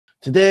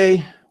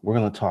Today, we're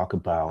going to talk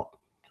about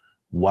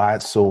why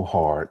it's so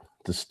hard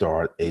to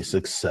start a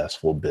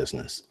successful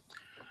business.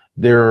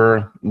 There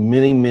are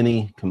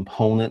many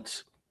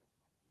components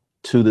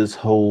to this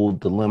whole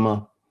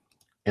dilemma,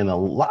 and a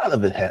lot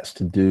of it has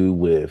to do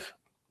with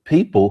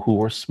people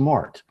who are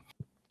smart.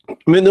 I've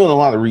been doing a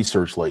lot of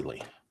research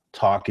lately,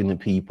 talking to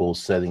people,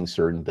 setting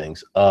certain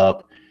things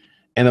up,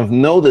 and I've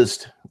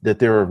noticed that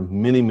there are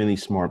many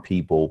smart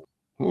people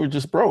who are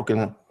just broke.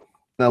 And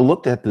I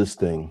looked at this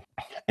thing,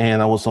 and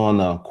I was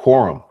on a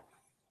quorum,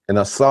 and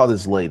I saw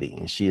this lady,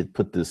 and she had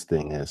put this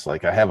thing, and it's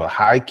like, I have a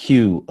high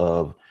Q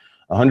of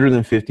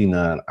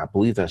 159. I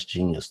believe that's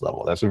genius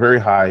level. That's a very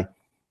high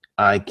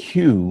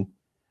IQ,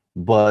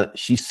 but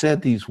she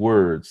said these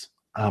words,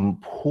 "I'm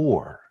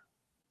poor."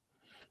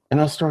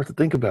 And I started to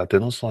think about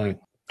that. I was like,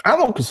 I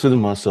don't consider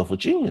myself a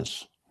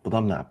genius, but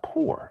I'm not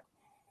poor.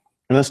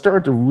 And I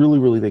started to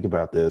really think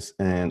about this,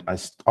 and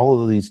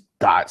all of these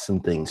dots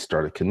and things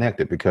started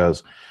connected,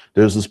 because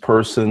there's this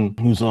person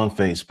who's on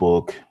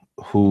Facebook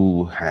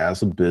who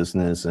has a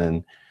business,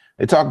 and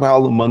they talk about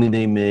all the money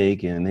they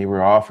make, and they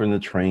were offering to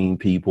train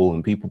people,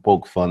 and people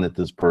poke fun at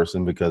this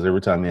person because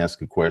every time they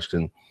ask a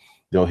question,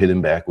 they'll hit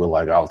him back with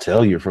like, "I'll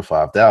tell you for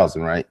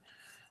 5,000, right?"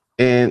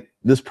 And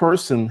this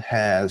person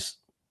has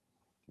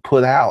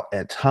put out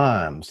at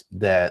times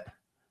that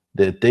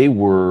they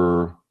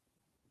were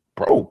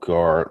broke,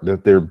 or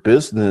that their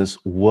business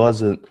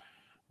wasn't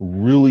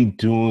really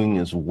doing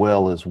as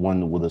well as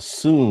one would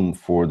assume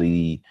for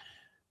the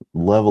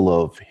level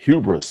of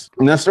hubris.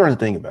 And I started to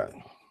think about it.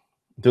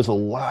 There's a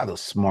lot of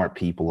smart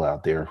people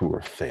out there who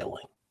are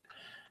failing.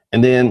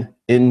 And then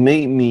it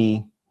made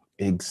me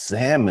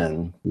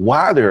examine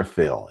why they're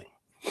failing.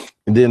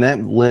 And then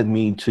that led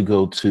me to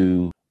go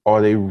to,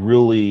 are they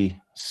really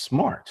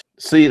smart?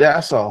 See,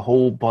 that's a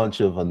whole bunch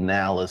of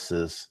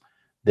analysis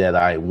that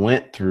I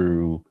went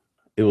through.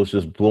 It was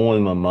just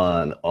blowing my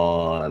mind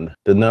on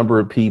the number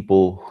of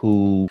people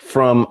who,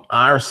 from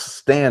our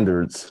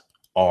standards,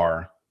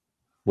 are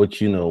what,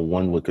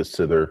 one would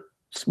consider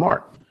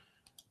smart.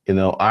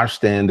 Our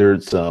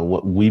standards,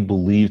 what we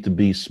believe to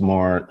be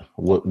smart,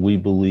 what we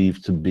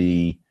believe to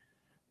be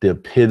the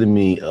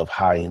epitome of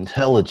high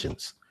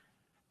intelligence.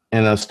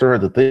 And I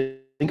started to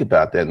think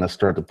about that, and I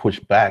started to push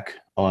back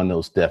on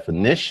those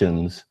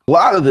definitions. A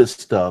lot of this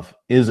stuff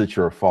isn't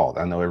your fault.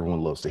 I know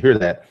everyone loves to hear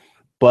that,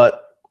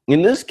 but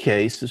in this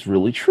case, it's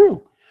really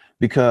true,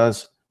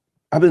 because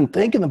I've been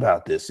thinking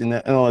about this.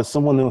 As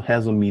someone who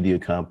has a media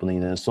company,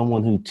 and as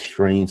someone who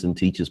trains and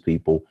teaches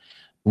people,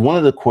 one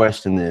of the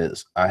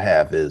questions I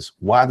have is,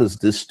 why does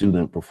this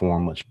student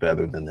perform much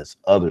better than this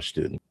other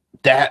student?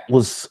 That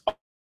was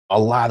a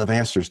lot of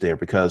answers there,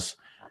 because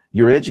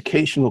your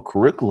educational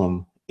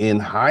curriculum in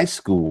high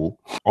school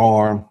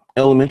or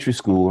elementary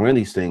school or any of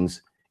these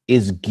things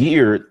is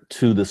geared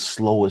to the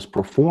slowest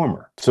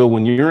performer. So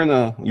when you're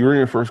in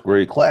your first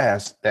grade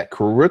class, that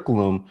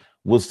curriculum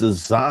was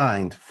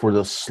designed for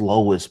the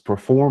slowest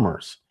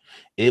performers.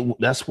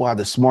 That's why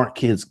the smart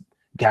kids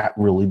got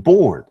really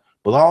bored,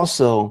 but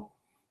also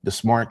the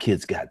smart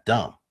kids got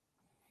dumb.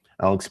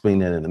 I'll explain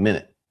that in a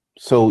minute.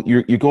 So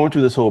you're going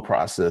through this whole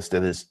process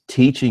that is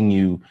teaching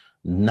you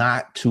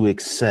not to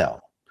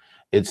excel.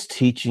 It's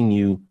teaching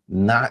you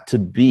not to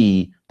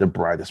be the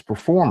brightest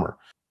performer.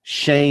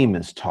 Shame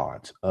is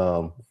taught.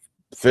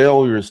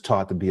 Failure is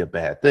taught to be a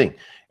bad thing.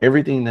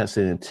 Everything that's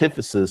an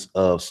antithesis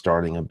of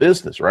starting a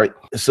business, right?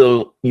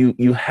 So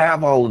you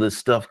have all of this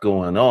stuff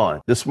going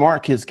on. The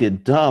smart kids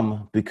get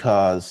dumb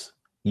because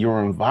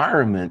your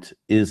environment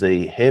is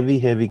a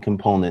heavy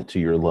component to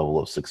your level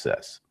of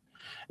success.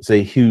 It's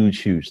a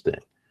huge thing.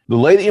 The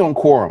lady on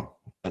Quorum,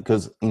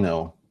 because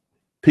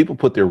people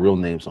put their real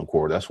names on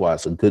Quorum. That's why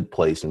it's a good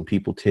place, and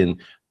people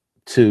tend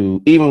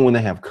to, even when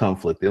they have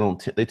conflict, they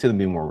tend to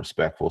be more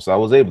respectful. So I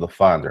was able to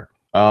find her.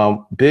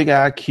 Big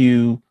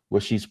IQ, where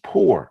she's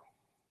poor.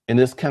 And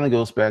this kind of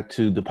goes back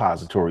to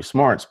depository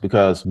smarts,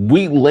 because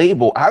we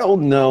label, I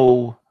don't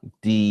know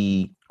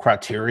the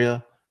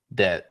criteria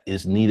that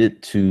is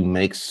needed to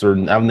make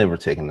certain. I've never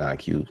taken an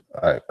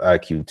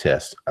IQ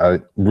test.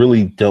 I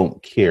really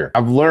don't care.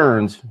 I've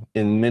learned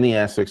in many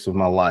aspects of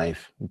my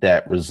life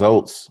that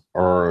results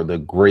are the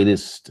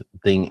greatest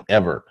thing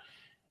ever.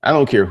 I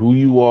don't care who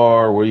you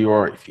are, where you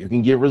are, if you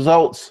can get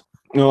results.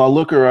 I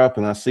look her up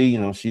and I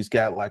see, she's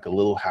got like a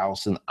little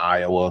house in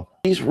Iowa.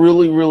 She's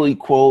really,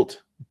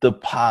 quote,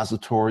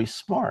 depository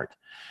smart.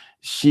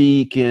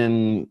 She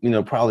can,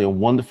 probably a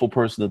wonderful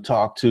person to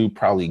talk to,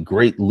 probably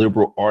great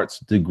liberal arts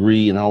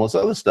degree and all this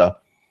other stuff,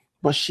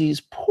 but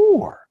she's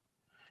poor.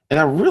 And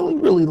I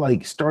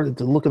really started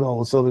to look at all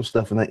this other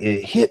stuff, and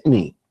it hit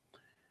me.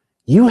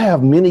 You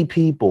have many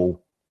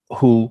people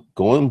who,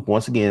 going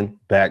once again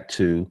back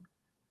to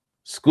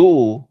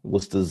school,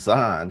 was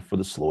designed for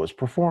the slowest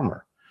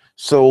performer.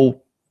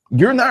 So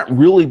you're not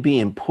really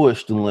being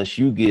pushed unless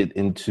you get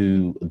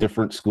into a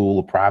different school,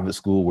 a private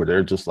school, where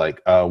they're just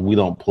like, we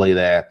don't play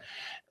that.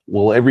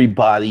 Well,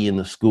 everybody in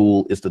the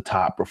school is the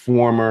top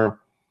performer.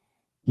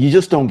 You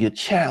just don't get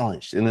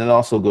challenged. And it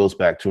also goes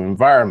back to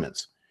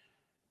environments.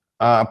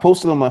 I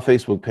posted on my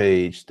Facebook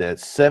page that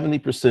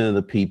 70% of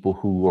the people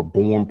who are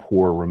born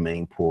poor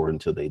remain poor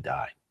until they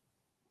die.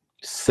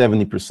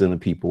 70% of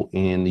people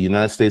in the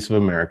United States of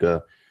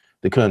America,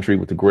 the country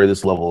with the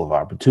greatest level of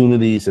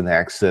opportunities and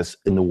access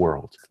in the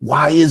world.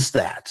 Why is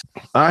that?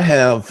 I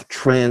have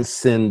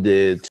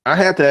transcended, I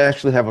had to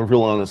actually have a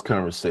real honest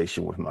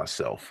conversation with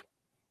myself,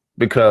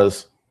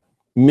 because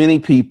many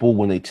people,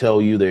 when they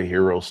tell you their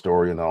hero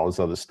story and all this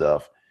other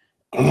stuff,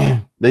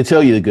 they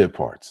tell you the good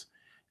parts.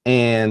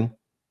 And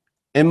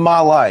in my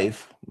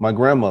life, my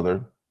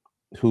grandmother,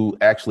 who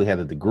actually had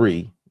a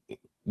degree,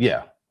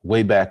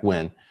 way back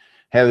when,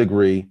 had a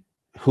degree,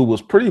 who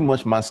was pretty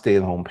much my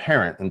stay-at-home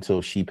parent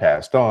until she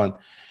passed on,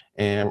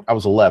 and I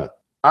was 11.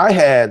 I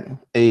had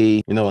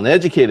an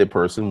educated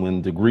person,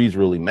 when degrees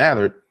really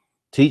mattered,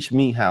 teach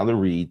me how to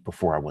read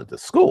before I went to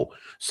school.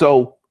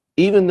 So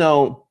even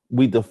though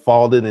we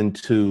defaulted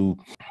into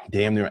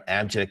damn near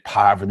abject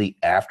poverty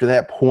after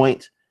that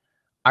point,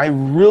 I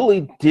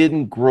really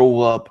didn't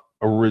grow up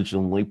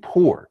originally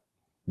poor.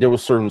 There were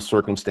certain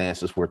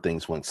circumstances where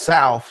things went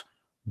south,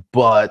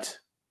 but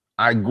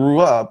I grew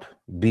up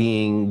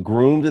being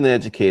groomed and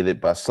educated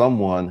by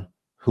someone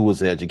who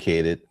was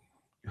educated,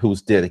 who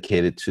was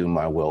dedicated to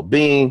my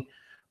well-being,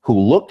 who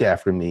looked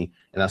after me,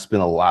 and I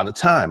spent a lot of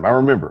time. I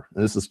remember,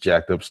 and this is a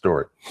jacked up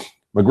story.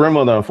 My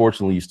grandmother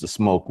unfortunately used to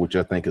smoke, which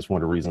I think is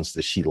one of the reasons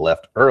that she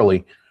left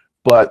early.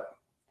 But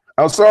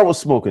I started with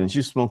smoking, and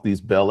she smoked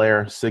these Bel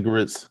Air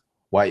cigarettes,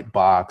 white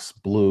box,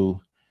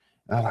 blue.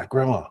 And I'm like,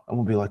 Grandma, I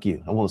want to be like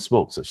you. I want to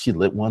smoke. So she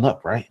lit one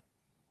up, right?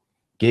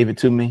 Gave it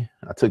to me.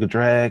 I took a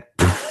drag.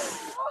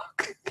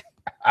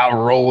 I'm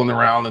rolling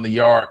around in the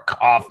yard,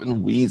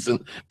 coughing,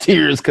 wheezing,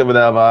 tears coming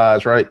out of my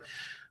eyes, right?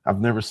 I've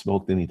never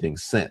smoked anything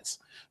since.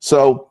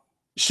 So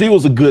she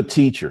was a good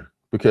teacher,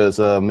 because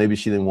maybe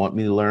she didn't want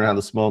me to learn how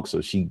to smoke,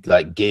 so she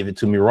gave it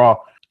to me raw.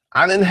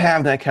 I didn't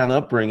have that kind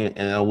of upbringing,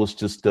 and I was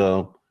just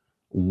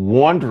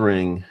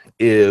wondering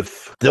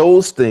if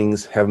those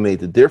things have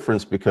made the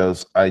difference,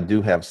 because I do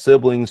have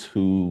siblings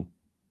who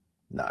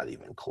not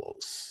even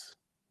close.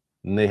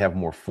 And they have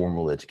more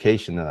formal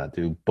education than I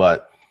do,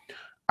 but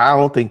I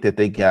don't think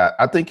that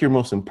I think your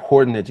most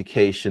important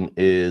education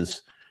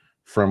is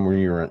from when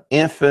you're an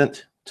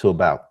infant to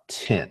about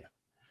 10.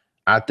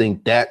 I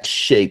think that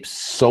shapes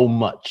so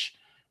much,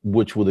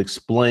 which would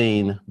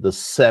explain the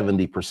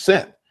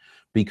 70%,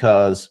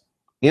 because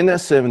in that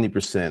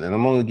 70%, and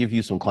I'm going to give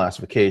you some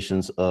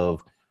classifications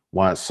of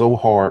why it's so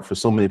hard for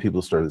so many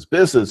people to start this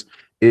business,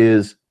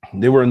 is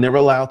they were never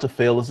allowed to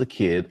fail as a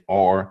kid,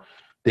 or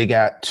they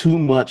got too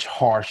much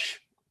harsh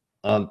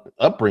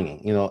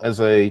upbringing.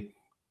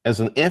 As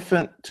an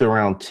infant to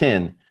around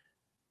 10,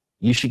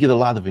 you should get a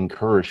lot of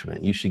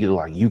encouragement. You should get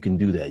you can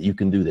do that. You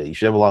can do that. You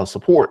should have a lot of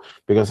support,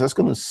 because that's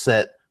going to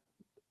set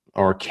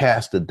or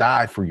cast a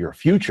die for your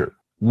future.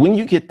 When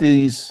you get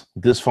these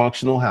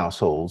dysfunctional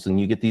households and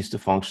you get these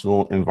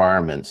dysfunctional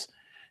environments,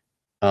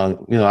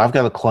 I've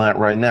got a client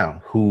right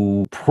now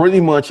who pretty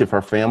much, if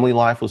her family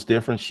life was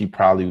different, she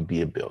probably would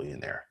be a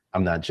billionaire.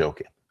 I'm not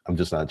joking. I'm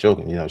just not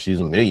joking. She's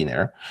a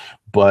millionaire,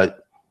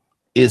 but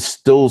it's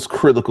those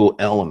critical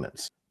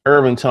elements.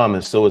 Irvin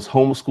Thomas, so is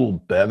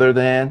homeschool better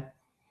than?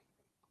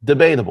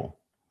 Debatable,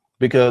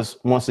 because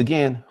once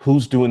again,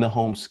 who's doing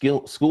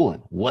the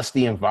schooling? What's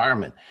the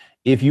environment?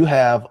 If you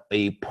have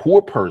a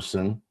poor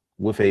person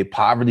with a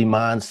poverty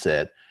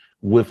mindset,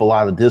 with a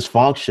lot of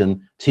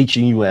dysfunction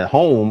teaching you at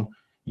home,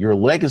 your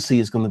legacy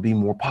is going to be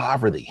more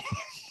poverty.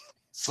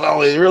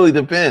 So it really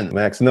depends.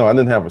 Max, no, I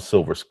didn't have a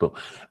silver spoon.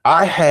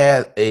 I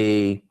had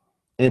a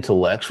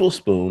intellectual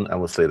spoon. I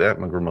would say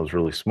that. My grandma was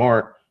really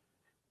smart.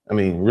 I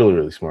mean, really,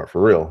 really smart,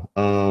 for real.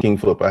 King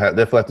Flip, I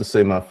definitely have to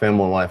say my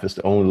family life is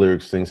the only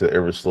lyrics things that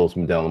ever slows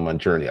me down on my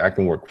journey. I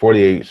can work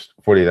 48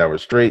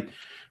 hours straight,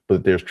 but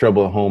if there's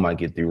trouble at home, I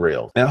get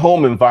derailed. And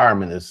home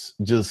environment is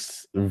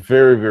just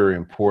very, very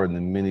important,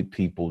 and many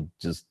people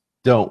just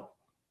don't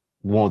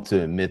want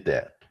to admit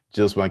that.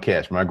 Just my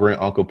cash. My great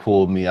uncle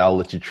pulled me, I'll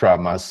let you try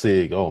my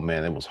cig. Oh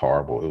man, it was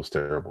horrible. It was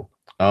terrible.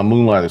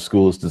 Moonlighter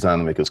School is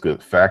designed to make us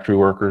good factory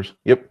workers.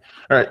 Yep.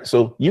 All right.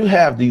 So you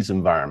have these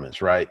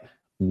environments, right,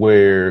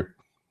 where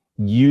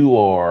you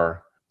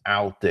are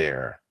out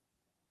there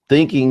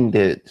thinking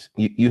that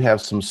you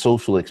have some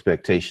social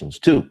expectations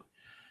too.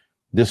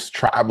 This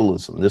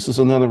tribalism, this is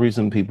another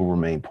reason people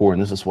remain poor,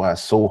 and this is why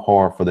it's so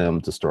hard for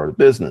them to start a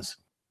business.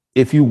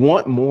 If you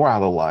want more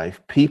out of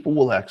life, people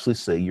will actually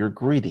say you're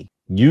greedy.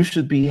 You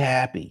should be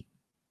happy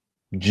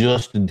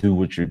just to do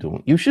what you're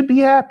doing. You should be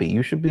happy.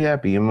 You should be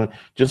happy. I mean,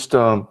 just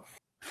from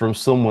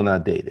someone I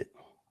dated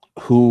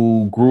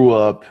who grew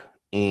up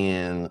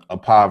in a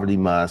poverty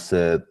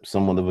mindset,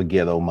 somewhat of a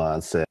ghetto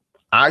mindset.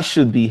 I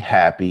should be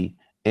happy,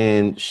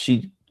 and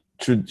she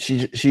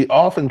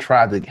often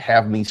tried to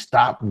have me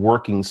stop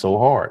working so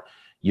hard.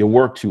 You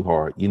work too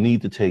hard. You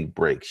need to take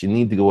breaks. You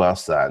need to go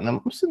outside. And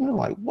I'm sitting there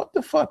like, what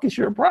the fuck is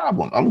your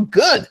problem? I'm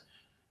good.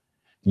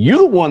 You're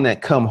the one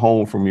that come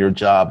home from your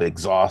job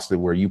exhausted,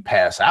 where you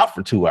pass out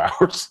for 2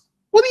 hours.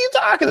 What are you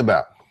talking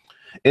about?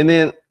 And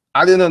then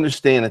I didn't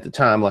understand at the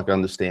time, like I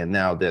understand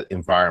now, that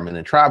environment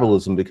and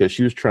tribalism, because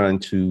she was trying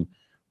to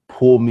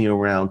pull me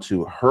around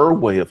to her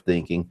way of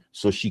thinking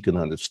so she can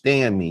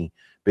understand me,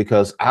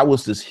 because I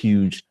was this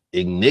huge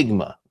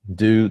enigma.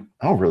 Dude,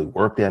 I don't really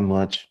work that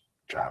much,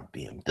 drive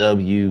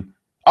BMW,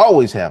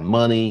 always have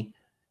money,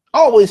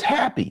 always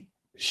happy.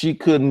 She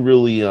couldn't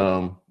really,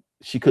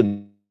 she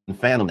couldn't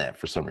fathom that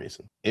for some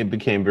reason. It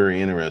became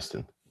very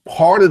interesting.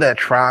 Part of that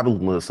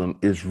tribalism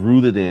is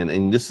rooted in,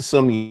 and this is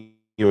something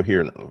you'll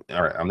hear.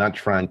 All right, I'm not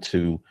trying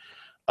to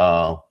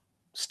uh,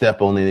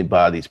 step on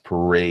anybody's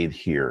parade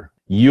here.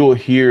 You'll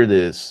hear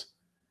this,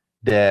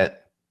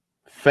 that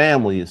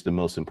family is the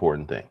most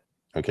important thing.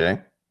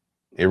 Okay,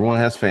 everyone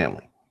has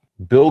family.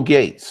 Bill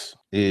Gates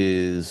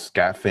is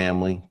got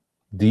family.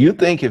 Do you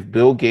think if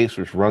Bill Gates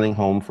was running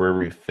home for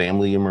every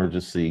family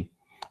emergency,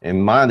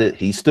 and mind it,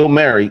 he's still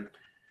married,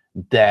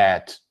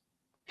 that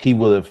he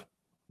would have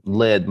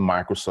led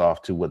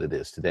Microsoft to what it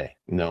is today?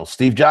 You know,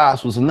 Steve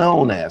Jobs was a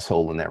known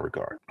asshole in that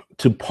regard.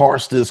 To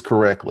parse this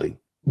correctly,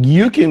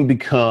 you can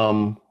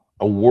become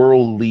a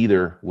world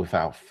leader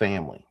without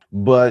family,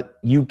 but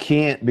you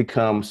can't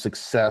become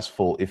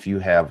successful if you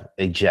have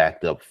a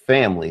jacked up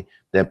family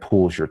that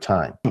pulls your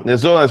time. And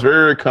so that's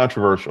very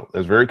controversial.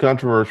 That's very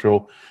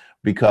controversial,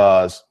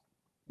 because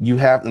you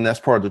have, and that's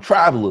part of the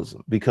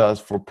tribalism,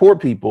 because for poor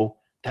people,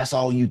 that's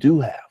all you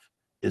do have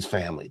is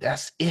family.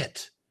 That's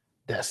it.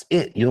 That's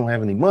it. You don't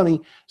have any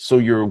money, so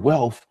your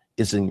wealth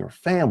is in your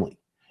family.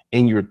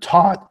 And you're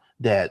taught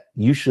that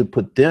you should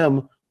put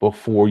them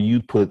before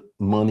you put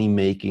money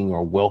making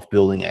or wealth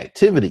building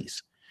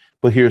activities.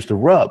 But here's the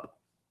rub.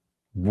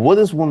 What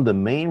is one of the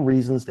main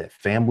reasons that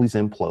families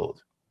implode?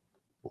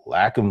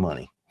 Lack of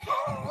money.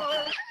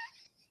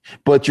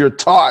 But you're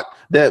taught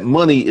that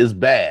money is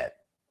bad.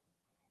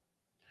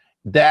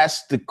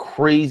 That's the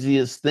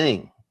craziest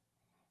thing.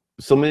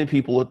 So many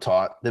people are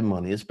taught that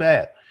money is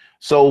bad.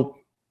 So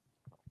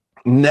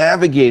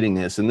navigating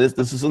this, and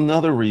this is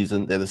another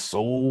reason that is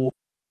so,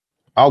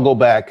 I'll go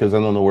back because I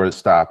don't know where it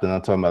stopped. And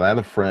I'm talking about, I had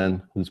a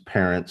friend whose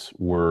parents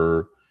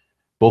were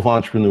both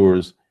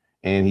entrepreneurs,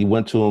 and he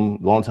went to them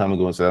a long time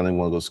ago and said, I didn't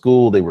want to go to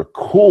school. They were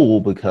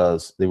cool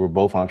because they were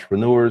both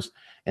entrepreneurs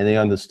and they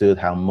understood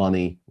how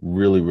money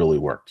really, really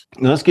worked.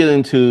 Now let's get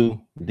into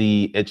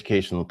the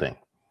educational thing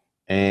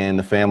and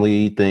the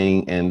family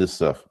thing and this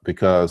stuff,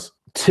 because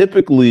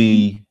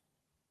typically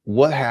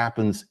what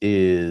happens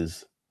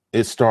is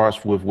it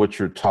starts with what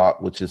you're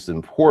taught, which is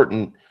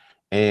important.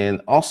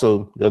 And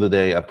also the other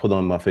day I put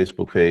on my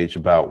Facebook page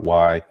about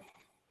why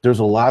there's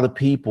a lot of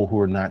people who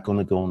are not going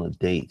to go on a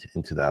date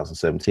in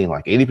 2017.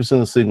 Like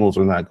 80% of singles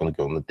are not going to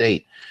go on a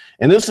date.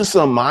 And this is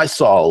something I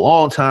saw a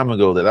long time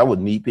ago, that I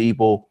would meet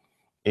people,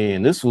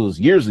 and this was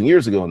years and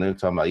years ago, and they're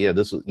talking about, yeah,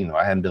 this was, you know,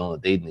 I hadn't been on a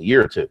date in a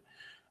year or two.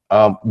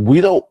 We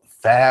don't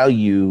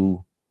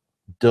value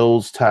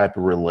those type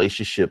of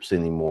relationships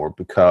anymore,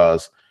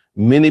 because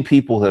many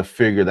people have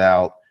figured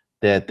out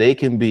that they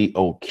can be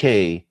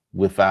okay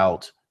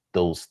without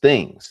those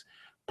things.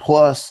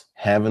 Plus,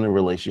 having a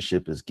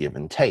relationship is give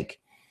and take.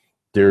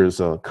 There's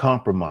a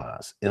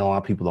compromise, and a lot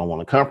of people don't want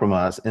to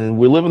compromise. And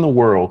we live in a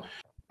world,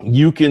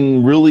 you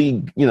can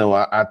really, you know,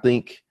 I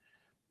think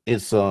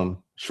it's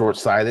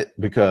short-sighted,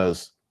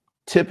 because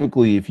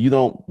typically if you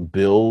don't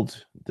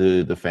build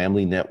the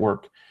family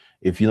network,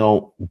 if you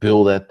don't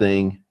build that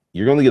thing,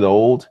 you're going to get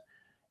old.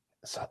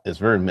 It's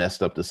very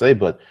messed up to say,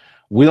 but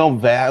we don't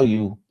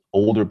value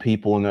older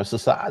people in our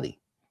society.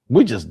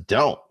 We just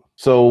don't.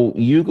 So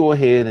you go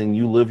ahead and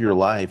you live your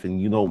life and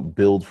you don't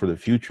build for the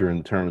future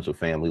in terms of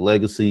family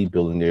legacy,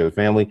 building their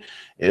family.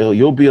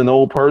 You'll be an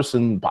old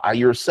person by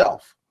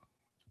yourself.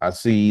 I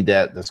see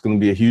that that's going to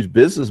be a huge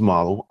business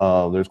model.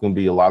 There's going to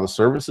be a lot of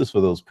services for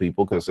those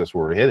people, because that's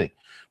where we're heading.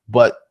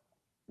 But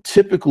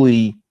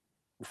typically,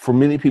 for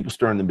many people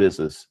starting the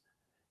business,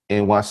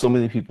 and why so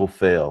many people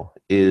fail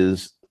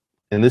is,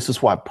 and this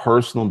is why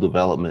personal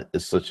development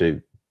is such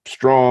a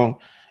strong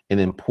and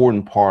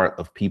important part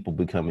of people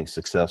becoming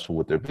successful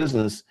with their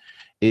business,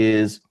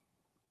 is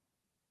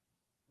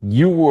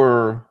you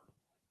were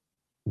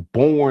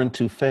born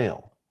to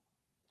fail.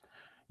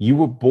 You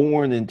were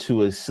born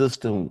into a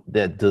system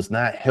that does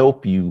not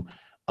help you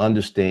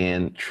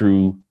understand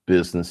true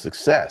business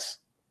success.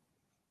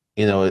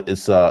 You know,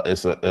 it's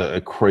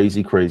a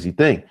crazy, crazy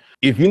thing.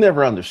 If you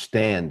never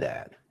understand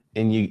that,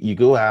 and you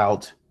go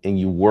out and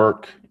you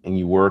work and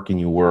you work and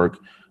you work,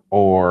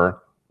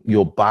 or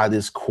you'll buy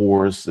this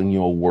course and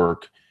you'll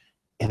work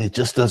and it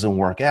just doesn't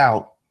work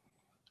out,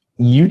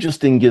 you just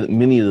didn't get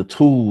many of the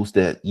tools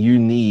that you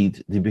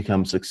need to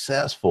become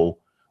successful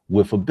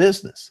with a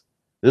business.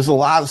 There's a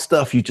lot of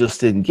stuff you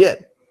just didn't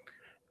get,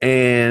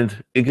 and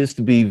it gets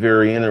to be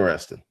very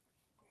interesting.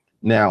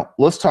 Now,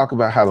 let's talk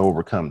about how to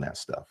overcome that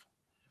stuff.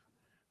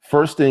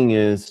 First thing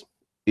is,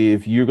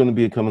 if you're going to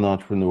become an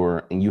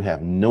entrepreneur and you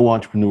have no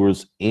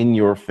entrepreneurs in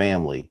your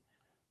family,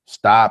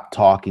 stop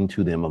talking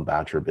to them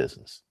about your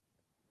business.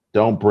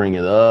 Don't bring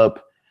it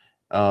up.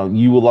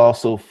 You will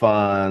also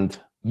find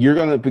you're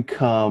going to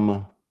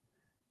become,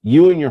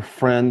 you and your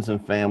friends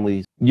and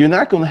families, you're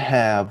not going to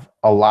have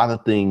a lot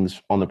of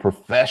things on the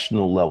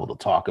professional level to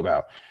talk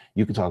about.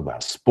 You can talk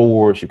about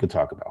sports, you can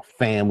talk about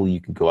family,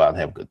 you can go out and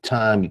have a good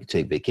time, you can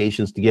take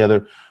vacations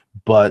together,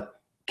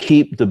 but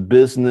keep the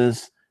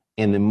business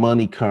and the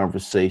money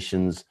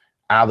conversations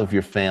out of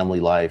your family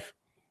life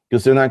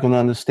because they're not going to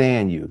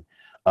understand you.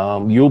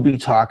 You'll be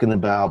talking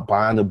about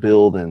buying a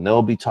building,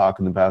 they'll be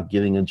talking about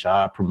getting a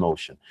job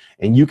promotion,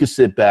 and you can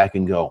sit back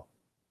and go,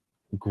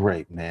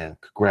 great, man,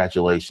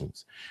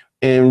 congratulations.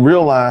 And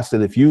realize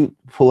that if you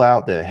pull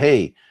out that,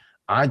 hey,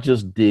 I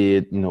just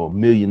did, you know, $1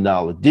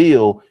 million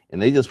deal,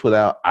 and they just put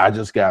out, I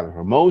just got a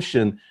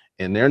promotion,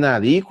 and they're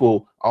not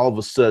equal, all of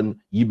a sudden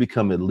you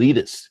become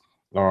elitist,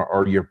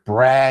 or you're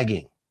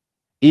bragging,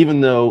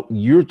 even though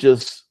you're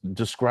just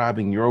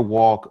describing your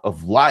walk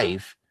of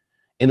life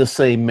in the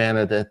same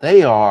manner that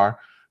they are,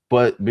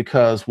 but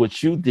because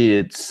what you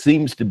did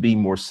seems to be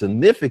more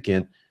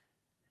significant,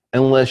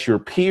 unless your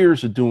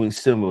peers are doing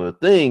similar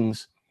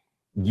things,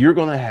 you're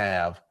going to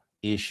have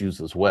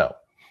issues as well.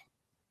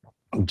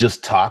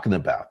 Just talking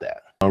about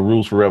that.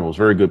 Rules for Rebels,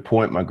 very good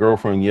point. My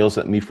girlfriend yells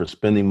at me for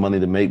spending money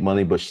to make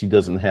money, but she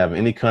doesn't have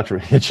any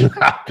comprehension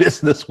how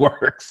business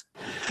works.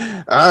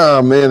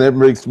 Oh man, that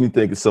makes me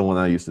think of someone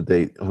I used to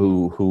date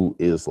who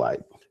is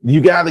like,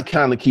 you got to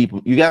kind of keep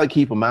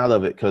them out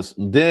of it, because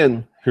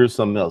then here's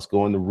something else,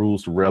 going the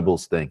Rules for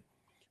Rebels thing.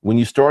 When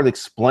you start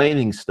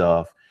explaining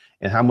stuff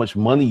and how much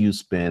money you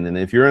spend, and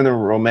if you're in a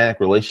romantic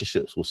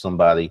relationships with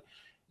somebody,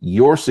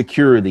 your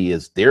security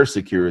is their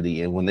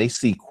security. And when they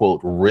see,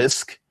 quote,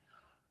 risk,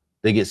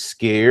 they get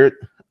scared.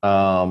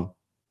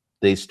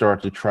 They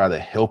start to try to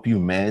help you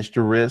manage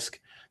the risk.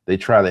 They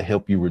try to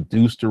help you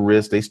reduce the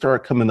risk. They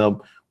start coming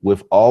up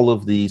with all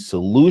of these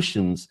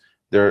solutions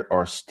that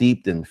are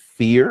steeped in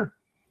fear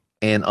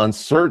and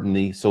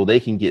uncertainty so they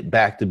can get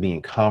back to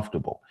being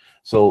comfortable.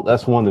 So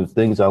that's one of the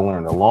things I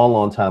learned a long,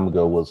 long time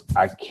ago was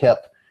I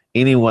kept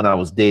anyone I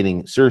was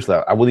dating, seriously,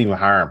 I wouldn't even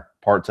hire them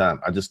part-time.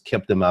 I just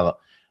kept them out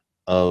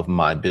of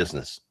my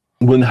business.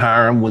 Wouldn't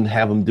hire them, wouldn't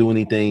have them do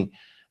anything.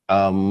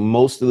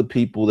 Most of the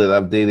people that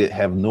I've dated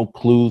have no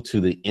clue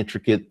to the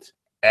intricate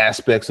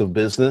aspects of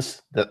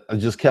business, that I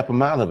just kept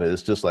them out of it.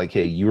 It's just like,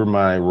 hey, you're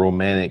my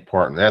romantic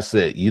partner. That's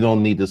it. You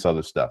don't need this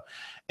other stuff.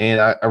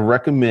 And I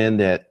recommend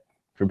that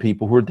for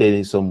people who are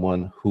dating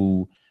someone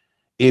who,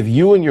 if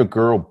you and your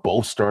girl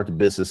both start the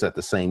business at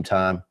the same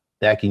time,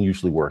 that can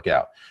usually work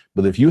out.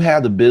 But if you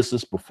have the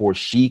business before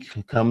she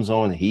comes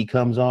on and he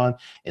comes on,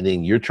 and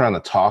then you're trying to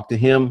talk to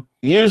him,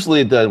 usually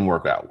it doesn't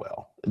work out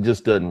well. It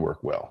just doesn't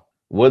work well.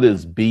 What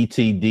is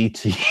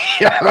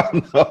BTDT? I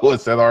don't know.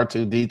 Is that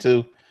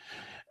R2D2?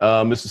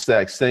 Mr.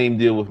 Sachs, same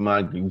deal with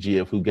my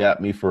GF who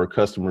got me for a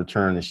customer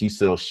return, and she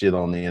sells shit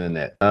on the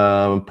internet.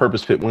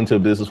 Purpose Fit went to a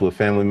business with a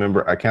family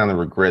member. I kind of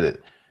regret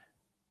it.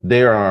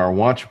 They are an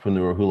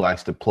entrepreneur who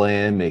likes to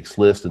plan, makes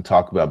lists, and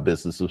talk about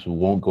businesses who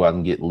won't go out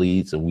and get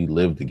leads, and we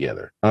live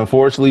together.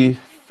 Unfortunately,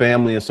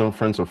 family and some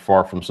friends are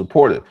far from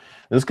supportive.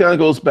 And this kind of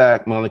goes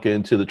back, Monica,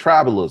 into the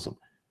tribalism.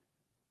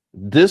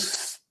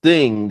 This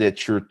thing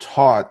that you're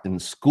taught in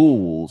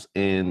schools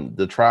and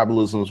the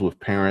tribalisms with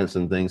parents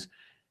and things,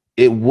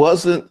 it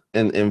wasn't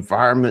an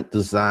environment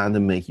designed to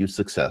make you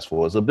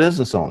successful as a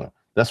business owner.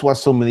 That's why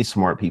so many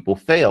smart people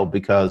fail,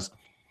 because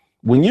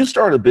when you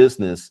start a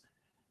business,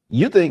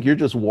 you think you're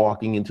just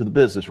walking into the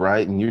business,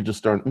 right? And you're just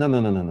starting.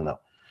 No.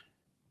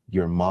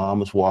 Your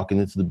mom is walking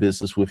into the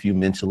business with you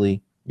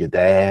mentally, your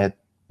dad,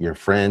 your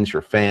friends,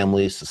 your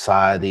family,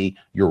 society,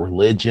 your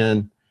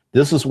religion.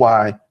 This is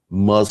why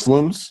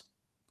Muslims,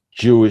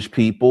 Jewish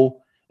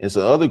people, and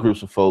some other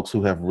groups of folks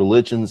who have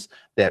religions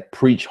that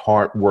preach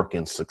hard work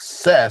and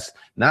success,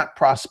 not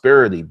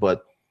prosperity,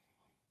 but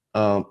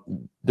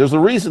there's a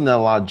reason that a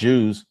lot of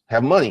Jews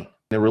have money.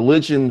 Their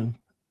religion,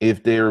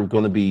 if they're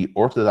going to be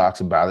orthodox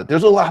about it,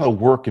 there's a lot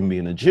of work in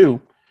being a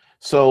Jew.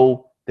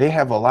 So they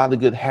have a lot of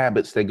good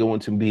habits that go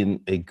into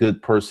being a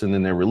good person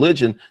in their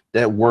religion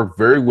that work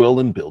very well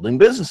in building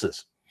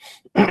businesses.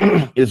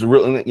 It's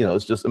really, you know,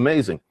 it's just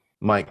amazing.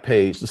 Mike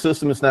Page, the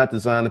system is not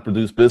designed to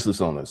produce business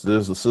owners.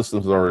 There's a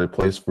system already in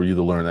place for you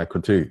to learn that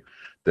criteria,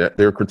 that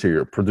their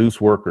criteria, produce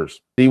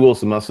workers. D.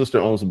 Wilson, my sister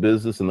owns a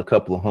business and a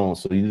couple of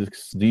homes. So do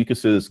you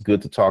consider it's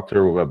good to talk to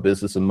her about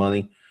business and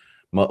money?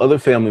 My other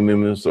family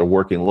members are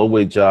working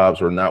low-wage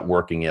jobs or not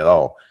working at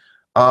all.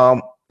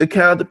 It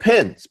kind of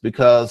depends,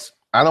 because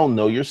I don't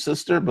know your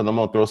sister, but I'm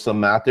gonna throw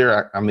something out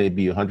there. I may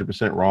be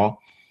 100% wrong.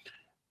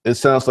 It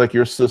sounds like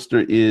your sister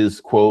is,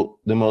 quote,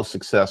 the most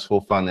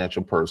successful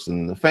financial person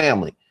in the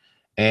family.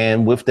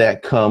 And with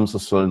that comes a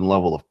certain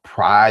level of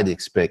pride,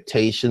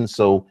 expectation.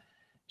 So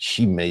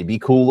she may be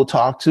cool to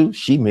talk to.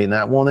 She may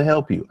not want to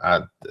help you.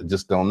 I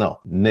just don't know.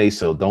 Nay,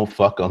 so don't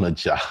fuck on the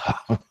job.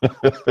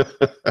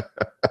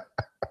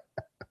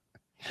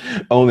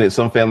 Only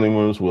some family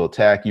members will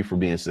attack you for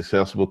being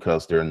successful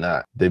because they're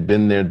not. They've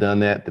been there, done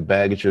that, the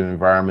baggage of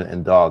environment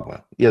and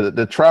dogma. Yeah,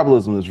 the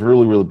tribalism is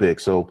really, really big.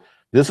 So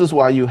this is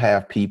why you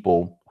have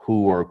people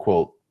who are,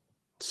 quote,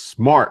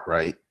 smart,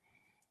 right,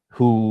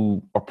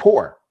 who are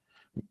poor.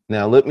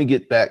 Now, let me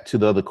get back to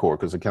the other core,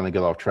 because I kind of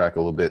got off track a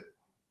little bit.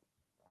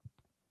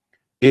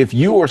 If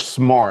you are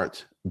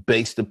smart,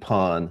 based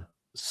upon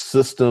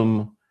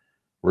system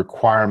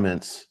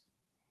requirements,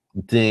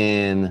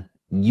 then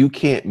you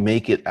can't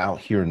make it out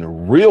here in the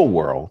real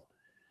world.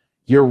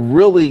 You're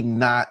really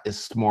not as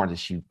smart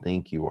as you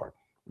think you are.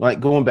 Like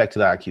going back to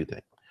the IQ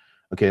thing.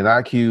 Okay, an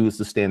IQ is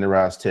the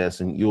standardized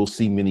test, and you'll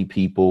see many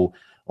people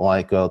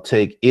like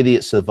take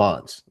idiot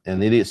savants.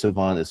 An idiot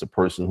savant is a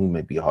person who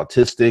may be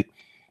autistic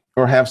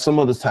or have some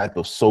other type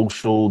of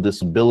social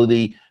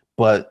disability,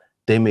 but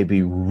they may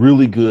be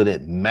really good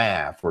at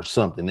math or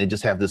something. They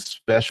just have this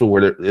special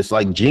where it's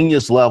like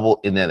genius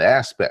level in that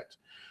aspect.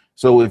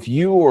 So if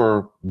you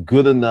are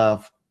good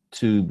enough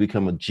to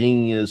become a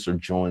genius or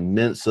join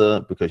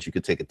Mensa because you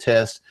could take a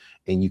test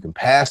and you can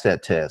pass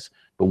that test,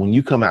 but when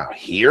you come out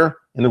here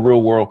in the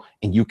real world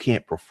and you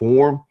can't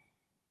perform,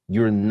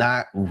 you're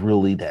not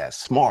really that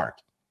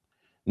smart.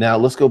 Now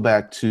let's go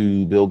back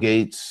to Bill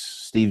Gates,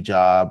 Steve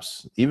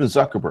Jobs, even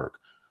Zuckerberg.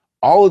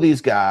 All of these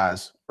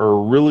guys are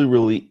really,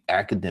 really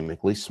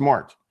academically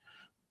smart,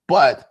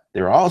 but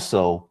they're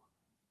also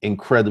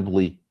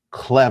incredibly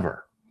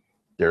clever.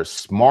 They're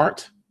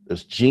smart,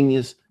 there's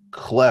genius,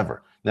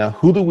 clever. Now,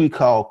 who do we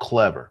call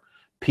clever?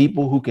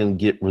 People who can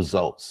get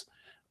results.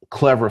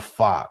 Clever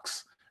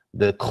fox,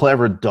 the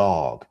clever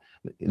dog.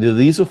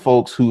 These are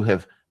folks who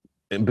have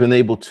been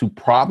able to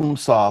problem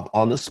solve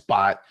on the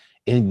spot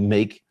and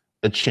make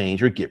a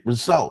change or get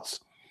results.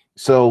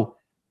 So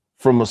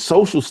from a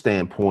social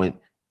standpoint,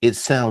 it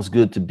sounds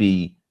good to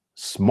be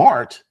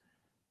smart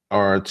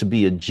or to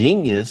be a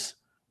genius,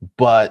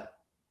 but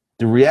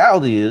the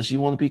reality is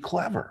you want to be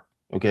clever.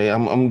 Okay,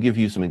 I'm gonna give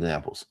you some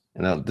examples.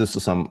 And this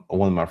is one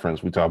of my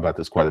friends, we talk about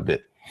this quite a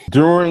bit.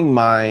 During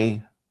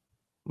my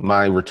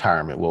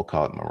retirement, we'll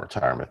call it my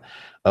retirement,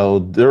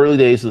 the early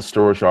days of the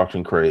storage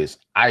auction craze,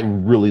 I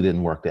really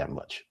didn't work that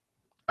much.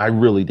 I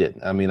really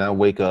didn't. I mean, I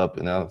wake up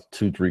and I have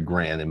 2-3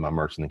 grand in my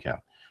merchant account.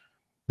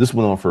 This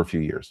went on for a few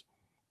years.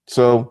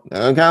 So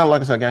kind of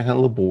like I said, I got kind of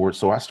a little bored.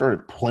 So I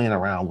started playing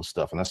around with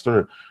stuff and I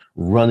started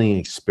running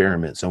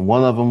experiments. And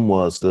one of them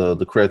was the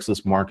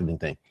Craigslist marketing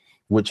thing,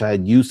 which I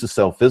had used to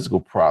sell physical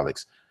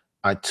products.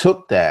 I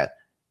took that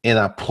and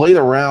I played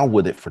around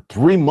with it for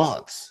 3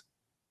 months.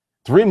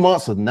 3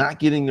 months of not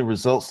getting the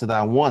results that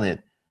I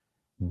wanted,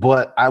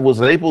 but I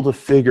was able to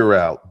figure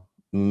out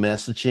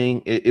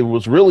messaging. It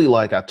was really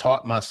like I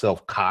taught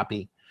myself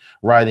copy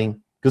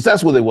writing, because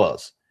that's what it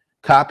was.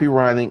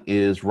 Copywriting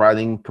is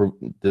writing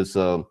this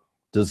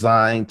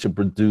designed to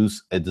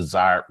produce a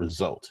desired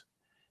result.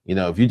 You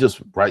know, if you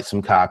just write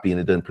some copy and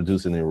it doesn't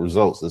produce any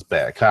results, it's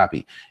bad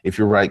copy. If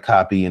you write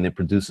copy and it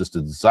produces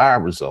the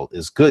desired result,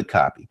 it's good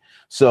copy.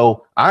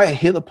 So I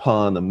hit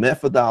upon the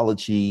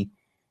methodology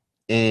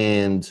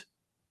and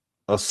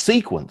a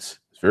sequence.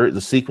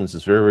 The sequence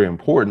is very, very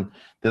important,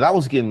 that I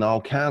was getting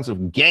all kinds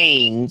of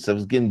gains. I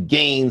was getting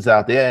gains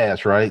out the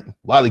ass, right? A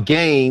lot of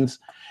gains.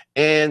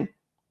 And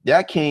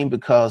that came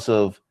because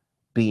of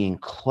being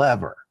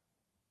clever,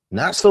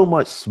 not so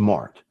much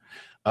smart.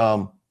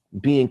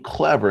 Being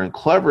clever, and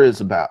clever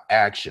is about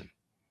action.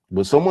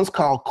 When someone's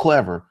called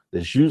clever,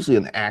 there's usually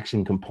an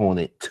action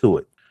component to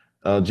it.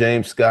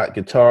 James Scott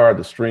guitar,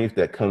 the strength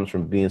that comes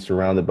from being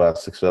surrounded by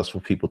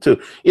successful people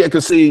too. Yeah,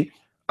 because see,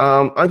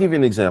 I'll give you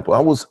an example. I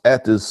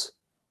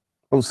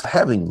was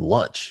having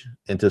lunch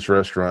at this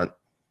restaurant.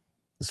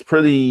 It's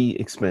pretty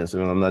expensive,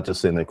 and I'm not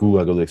just saying like, ooh,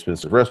 I go to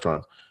expensive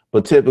restaurants,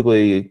 but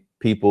typically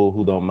people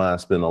who don't mind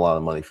spending a lot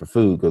of money for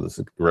food go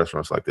to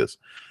restaurants like this.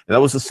 And I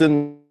was just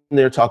sitting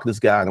there talking to this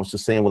guy, and I was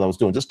just saying what I was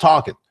doing, just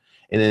talking.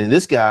 And then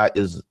this guy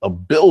is a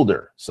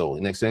builder. So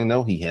the next thing you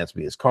know, he hands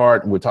me his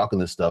card, and we're talking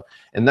this stuff.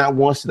 And not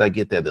once did I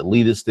get that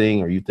elitist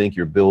thing, or you think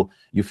you're built,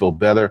 you feel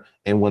better.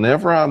 And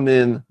whenever I'm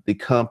in the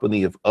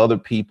company of other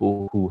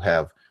people who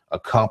have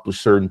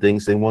accomplished certain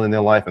things they want in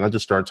their life, and I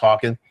just start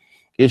talking,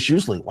 it's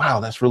usually, wow,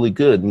 that's really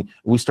good. And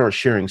we start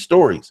sharing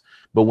stories.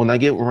 But when I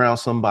get around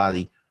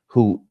somebody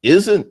who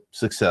isn't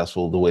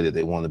successful the way that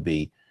they want to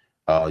be,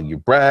 you're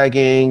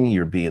bragging,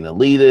 you're being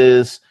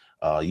elitist,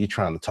 you're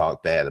trying to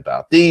talk bad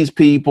about these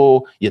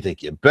people, you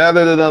think you're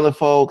better than other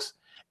folks.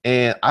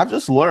 And I've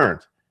just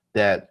learned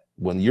that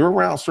when you're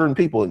around certain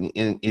people,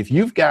 and if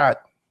you've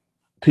got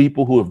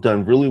people who have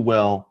done really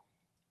well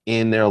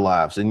in their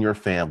lives, in your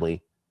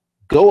family,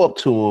 go up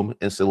to them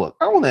and say, look,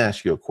 I want to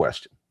ask you a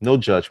question. No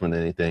judgment or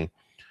anything.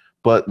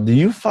 But do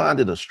you find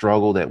it a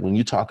struggle that when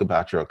you talk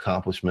about your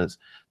accomplishments,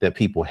 that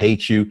people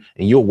hate you,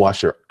 and you'll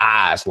watch your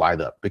eyes light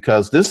up?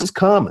 Because this is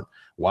common.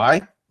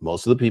 Why?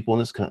 Most of the people in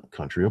this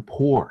country are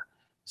poor.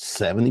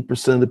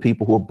 70% of the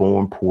people who are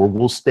born poor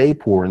will stay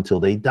poor until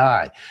they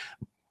die.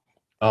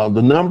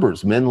 The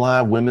numbers, men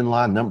lie, women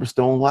lie, numbers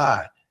don't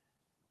lie.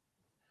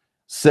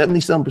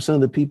 70%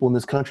 of the people in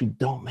this country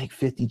don't make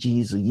 50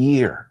 G's a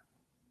year,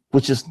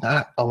 which is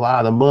not a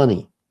lot of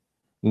money.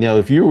 You know,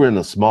 if you were in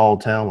a small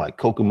town like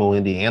Kokomo,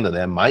 Indiana,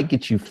 that might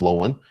get you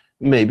flowing.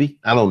 Maybe,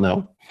 I don't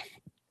know.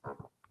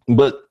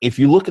 But if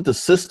you look at the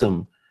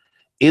system,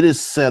 it is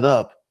set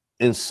up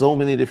in so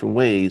many different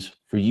ways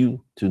for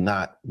you to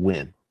not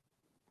win.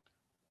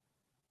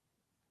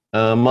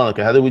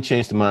 Monica, how do we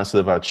change the mindset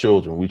of our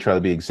children? We try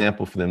to be an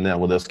example for them now.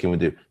 What else can we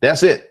do?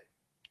 That's it.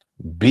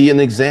 Be an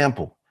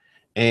example.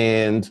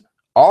 And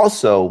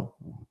also,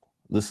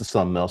 this is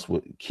something else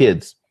with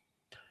kids.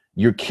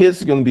 Your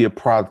kids are going to be a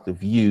product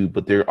of you,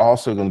 but they're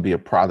also going to be a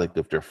product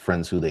of their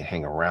friends who they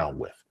hang around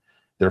with.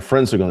 Their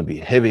friends are going to be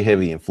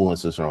heavy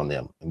influences on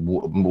them,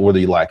 whether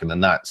you like it or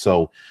not.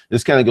 So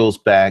this kind of goes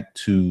back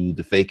to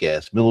the fake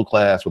ass middle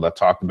class. What I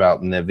talked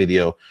about in that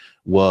video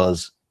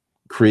was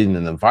creating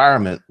an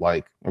environment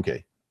like,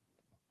 okay,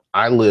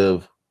 I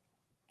live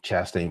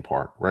Chastain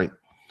Park, right?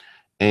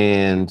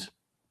 And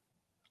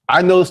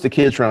I noticed the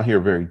kids around here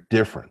are very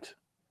different.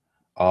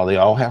 They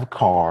all have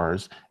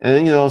cars,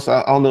 and you know, so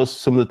I'll know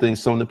some of the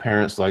things. Some of the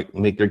parents like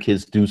make their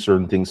kids do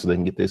certain things so they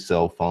can get their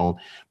cell phone,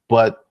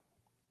 but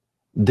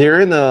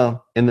they're in an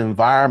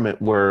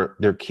environment where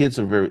their kids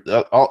are very.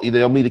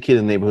 They'll meet a kid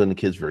in the neighborhood, and the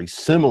kid's very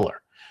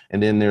similar.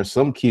 And then there's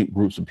some cute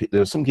groups of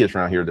there's some kids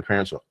around here. The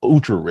parents are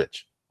ultra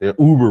rich. They're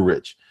uber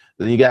rich.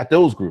 Then you got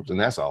those groups, and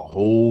that's a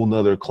whole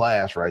nother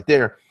class right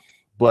there.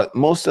 But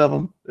most of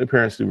them, their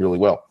parents do really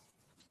well.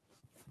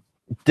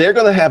 They're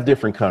going to have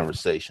different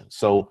conversations.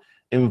 So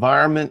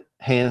environment,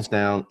 hands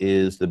down,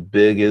 is the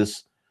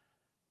biggest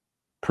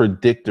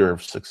predictor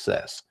of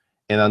success.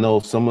 And I know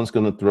if someone's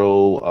going to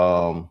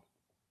throw,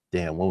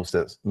 damn, what was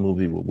that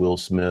movie with Will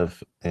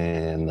Smith?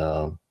 And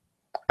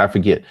I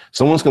forget.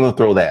 Someone's going to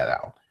throw that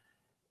out.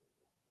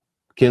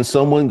 Can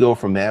someone go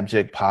from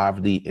abject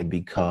poverty and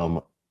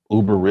become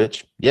uber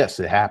rich? Yes,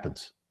 it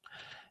happens.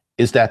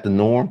 Is that the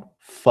norm?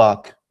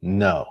 Fuck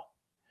no.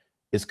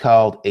 It's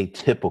called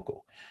atypical.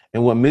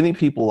 And what many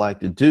people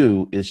like to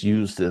do is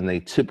use an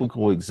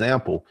atypical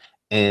example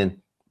and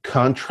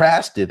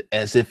contrast it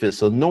as if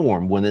it's a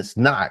norm when it's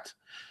not.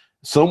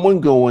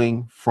 Someone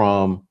going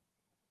from,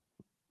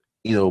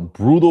 you know,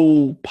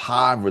 brutal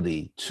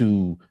poverty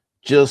to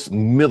just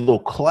middle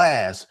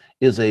class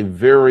is a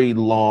very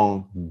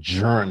long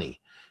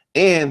journey.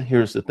 And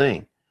here's the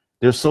thing.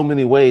 There's so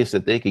many ways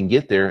that they can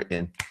get there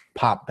and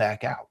pop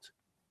back out.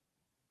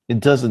 It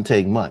doesn't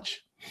take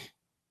much.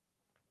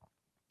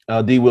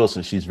 D.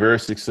 Wilson, she's very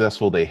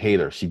successful. They hate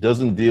her. She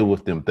doesn't deal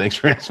with them. Thanks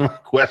for answering my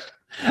question.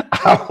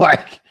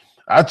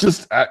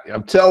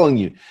 I'm telling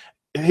you,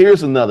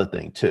 here's another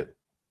thing too.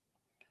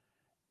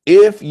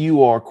 If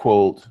you are,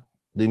 quote,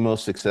 the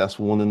most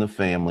successful one in the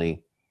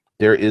family,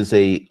 there is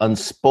a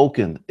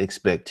unspoken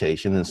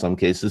expectation, in some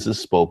cases it's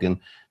spoken,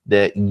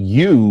 that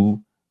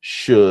you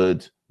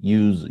should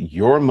use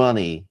your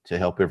money to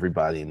help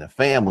everybody in the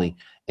family.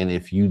 And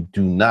if you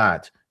do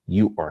not,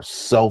 you are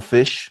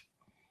selfish.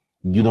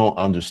 You don't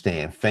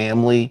understand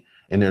family,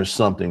 and there's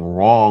something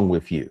wrong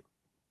with you.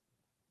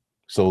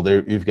 So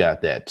there, you've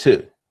got that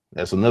too.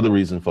 That's another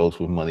reason folks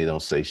with money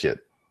don't say shit.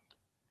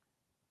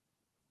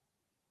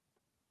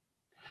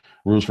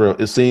 Roosevelt,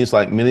 it seems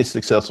like many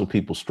successful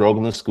people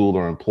struggle in school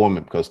or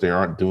employment because they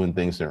aren't doing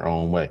things their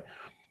own way.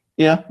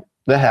 Yeah,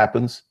 that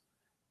happens.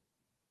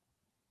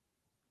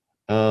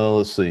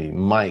 Let's see,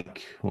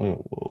 Mike.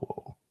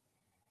 Whoa.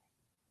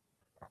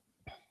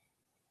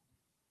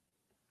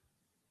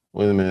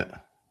 Wait a minute.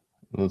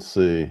 Let's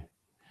see.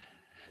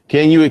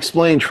 Can you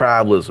explain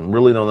tribalism?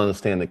 Really don't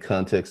understand the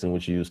context in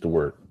which you use the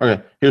word.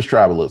 Okay, here's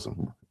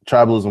tribalism.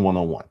 Tribalism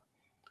 101.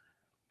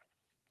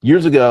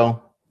 Years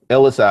ago,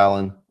 Ellis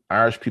Island,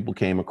 Irish people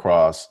came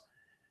across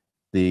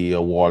the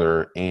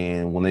water,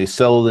 and when they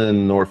settled in the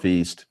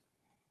Northeast,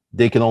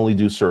 they can only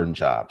do certain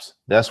jobs.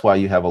 That's why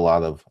you have a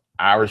lot of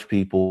Irish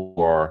people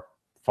who are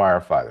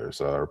firefighters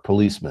or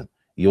policemen.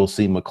 You'll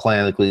see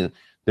mechanically,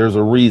 there's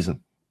a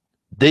reason.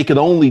 They could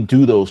only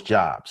do those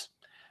jobs.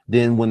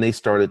 Then when they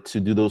started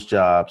to do those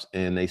jobs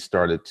and they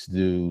started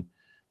to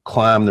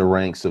climb the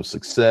ranks of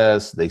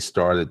success, they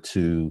started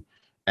to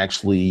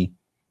actually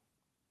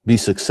be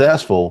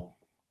successful.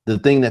 The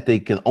thing that they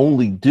can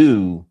only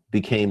do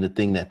became the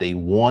thing that they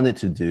wanted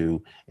to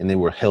do, and they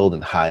were held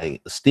in high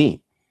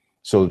esteem.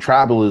 So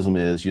tribalism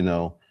is, you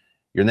know,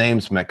 your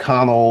name's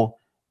McConnell,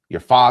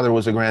 your father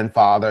was a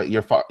grandfather,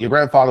 your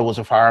grandfather was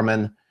a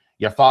fireman,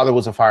 your father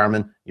was a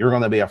fireman, you're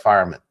going to be a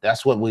fireman.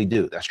 That's what we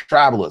do. That's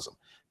tribalism.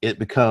 It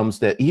becomes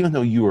that even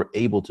though you are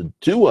able to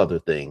do other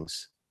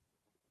things,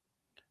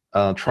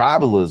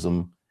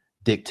 tribalism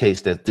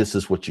dictates that this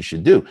is what you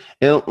should do.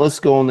 And let's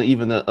go on to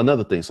even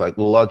another thing. It's like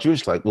a lot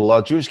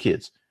of Jewish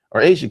kids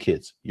or Asian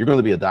kids, you're going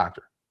to be a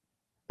doctor.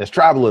 That's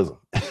tribalism.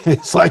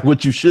 It's like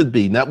what you should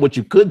be, not what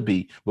you could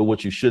be, but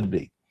what you should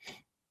be.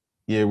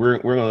 Yeah, we're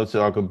going to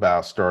talk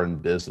about starting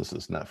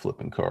businesses, not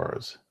flipping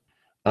cars.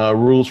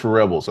 Rules for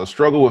rebels. I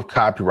struggle with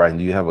copywriting.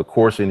 Do you have a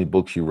course, any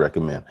books you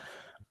recommend?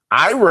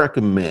 I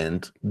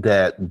recommend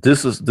that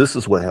this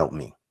is what helped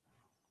me.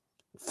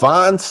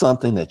 Find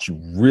something that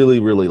you really,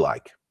 really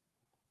like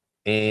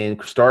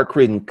and start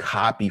creating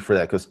copy for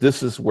that, because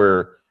this is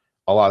where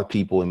a lot of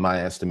people, in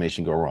my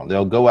estimation, go wrong.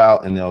 They'll go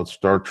out and they'll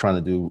start trying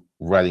to do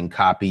writing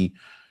copy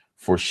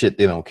for shit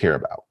they don't care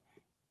about.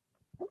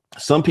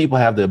 Some people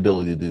have the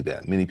ability to do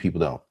that. Many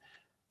people don't.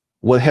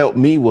 What helped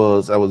me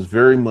was I was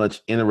very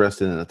much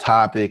interested in the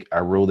topic. I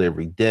wrote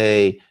every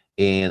day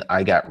and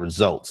I got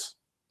results.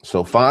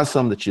 So find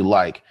something that you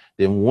like.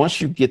 Then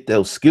once you get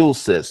those skill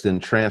sets, then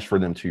transfer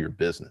them to your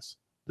business.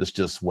 It's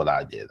just what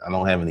I did. I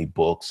don't have any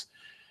books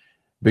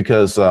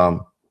because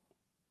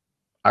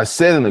I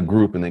said in a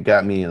group, and it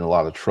got me in a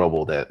lot of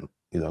trouble that,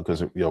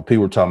 because people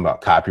were talking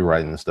about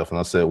copywriting and stuff. And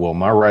I said, well,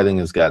 my writing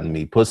has gotten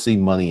me pussy,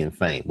 money, and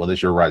fame. What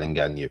has your writing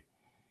gotten you?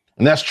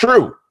 And that's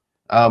true.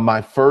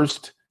 My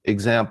first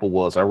example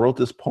was I wrote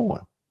this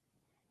poem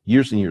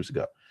years and years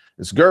ago.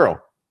 This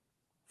girl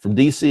from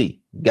DC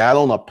got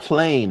on a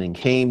plane and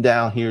came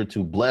down here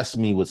to bless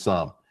me with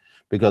some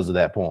because of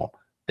that poem.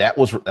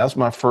 That's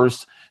my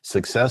first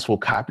successful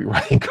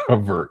copywriting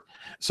convert.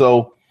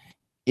 So,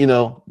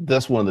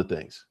 that's one of the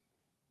things.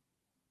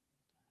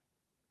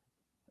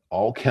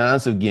 All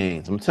kinds of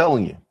gains. I'm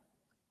telling you.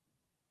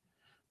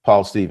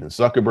 Paul Stevens,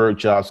 Zuckerberg,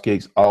 Jobs,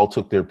 Gates, all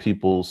took their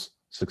people's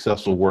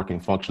successful working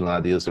functional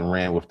ideas and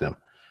ran with them.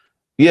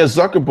 Yeah,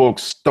 Zuckerberg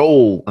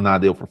stole an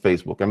idea from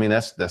Facebook. I mean,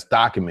 that's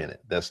documented.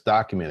 That's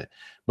documented.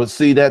 But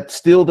see, that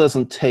still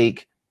doesn't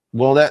take,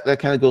 well, that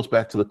kind of goes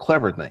back to the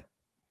clever thing.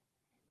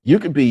 You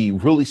could be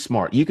really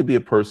smart. You could be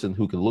a person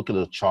who can look at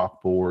a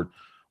chalkboard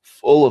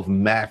full of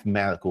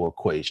mathematical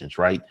equations,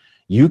 right?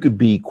 You could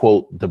be,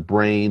 quote, the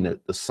brain,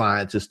 the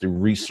scientist, the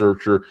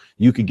researcher.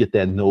 You could get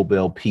that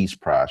Nobel Peace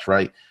Prize,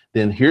 right?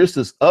 Then here's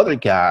this other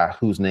guy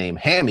who's named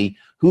Hammy,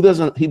 who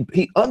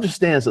he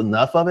understands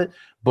enough of it,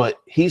 but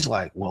he's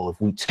like, well, if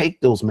we take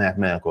those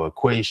mathematical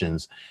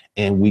equations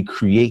and we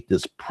create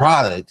this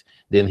product,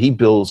 then he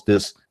builds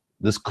this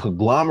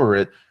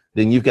conglomerate.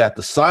 Then you've got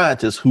the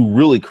scientist who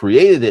really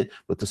created it,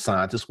 but the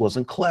scientist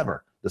wasn't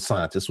clever. The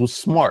scientist was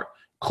smart.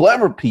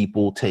 Clever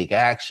people take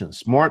action.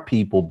 Smart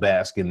people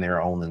bask in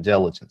their own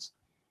intelligence.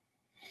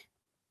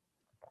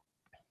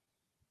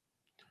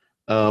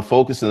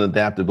 Focus and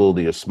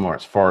adaptability are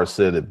smarts. Forrest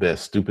said it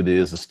best. Stupid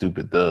is as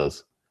stupid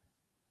does.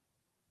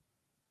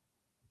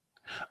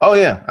 Oh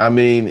yeah, I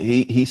mean,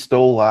 he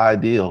stole the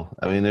ideal.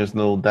 I mean, there's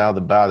no doubt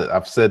about it.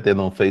 I've said that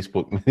on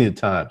Facebook many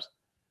times.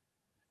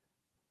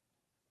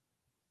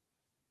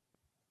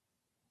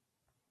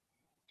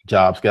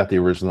 Jobs got the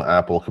original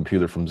Apple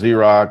computer from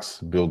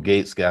Xerox. Bill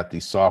Gates got the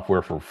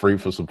software for free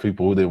for some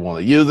people who didn't want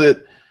to use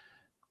it.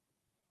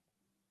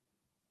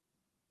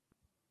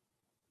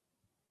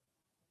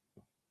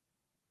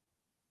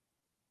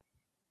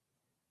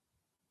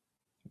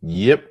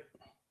 Yep.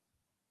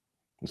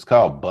 It's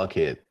called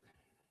Buckhead.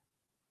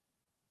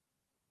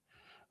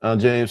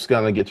 James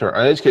got to get to our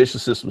education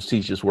systems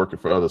teaches working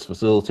for others,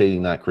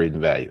 facilitating, not creating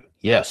value.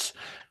 Yes.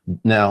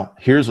 Now,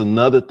 here's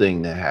another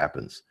thing that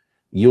happens.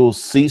 You'll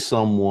see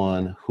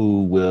someone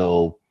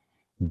who's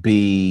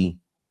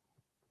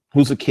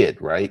a kid,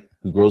 right?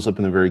 Who grows up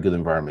in a very good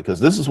environment. Because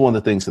this is one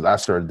of the things that I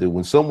started to do.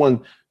 When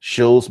someone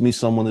shows me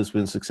someone who's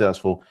been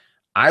successful,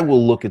 I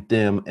will look at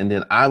them and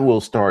then I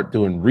will start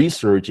doing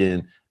research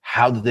in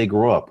how did they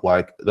grow up?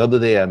 Like the other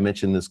day, I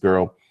mentioned this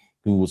girl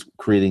who was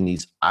creating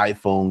these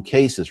iPhone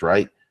cases,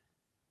 right?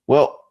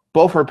 Well,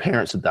 both her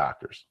parents are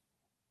doctors.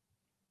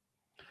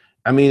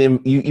 I mean,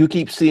 you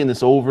keep seeing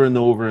this over and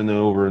over and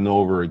over and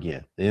over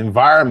again. The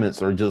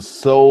environments are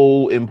just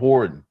so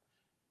important.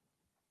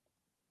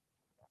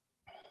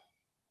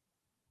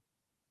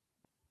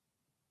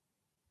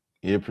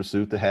 Yeah,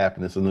 pursuit to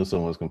happiness. I knew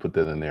someone was going to put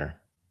that in there.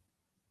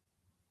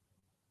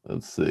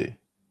 Let's see.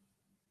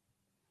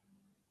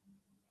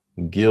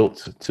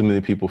 Guilt. Too many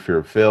people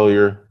fear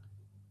failure.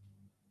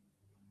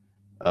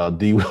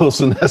 D.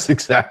 Wilson, that's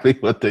exactly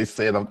what they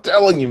said. I'm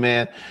telling you,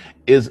 man,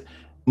 is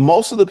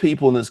most of the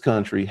people in this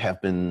country have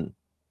been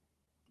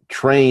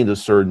trained a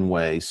certain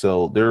way.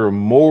 So there are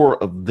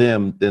more of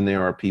them than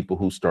there are people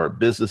who start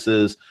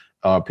businesses,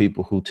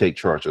 people who take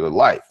charge of their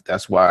life.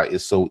 That's why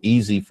it's so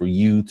easy for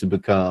you to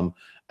become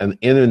an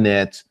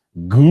internet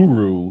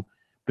guru,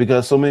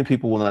 because so many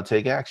people will not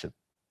take action.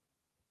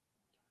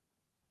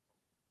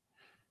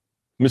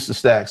 Mr.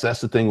 Stacks,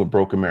 that's the thing with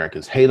broke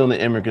Americans. Hate on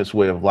the immigrants'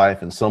 way of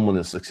life, and someone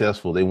is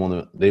successful, they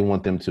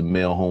want them to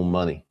mail home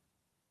money.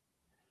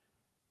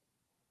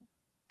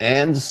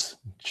 And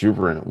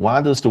Juverin,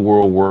 why does the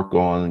world work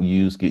on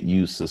use get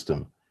used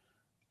system?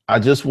 I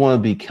just want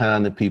to be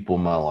kind to people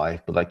in my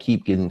life, but I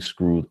keep getting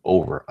screwed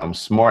over. I'm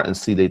smart and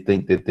see they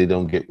think that they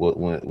don't get what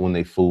when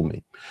they fool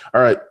me.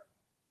 All right,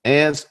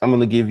 and I'm going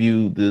to give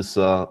you this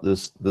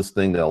this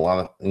thing that a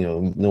lot of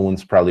no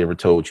one's probably ever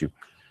told you.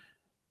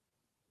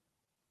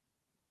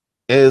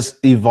 As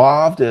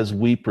evolved as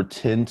we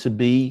pretend to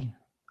be,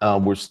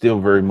 we're still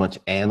very much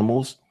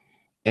animals,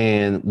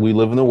 and we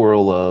live in a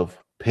world of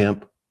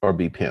pimp or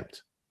be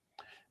pimped.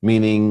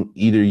 Meaning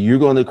either you're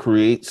going to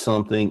create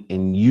something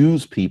and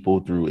use people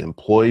through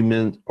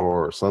employment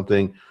or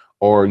something,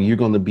 or you're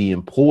going to be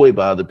employed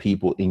by other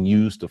people and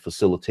used to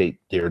facilitate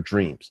their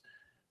dreams.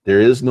 There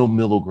is no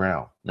middle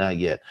ground, not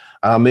yet.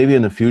 Maybe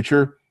in the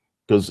future,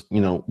 because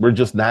we're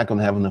just not going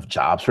to have enough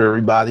jobs for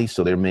everybody.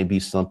 So there may be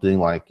something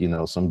like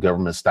some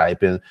government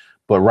stipend.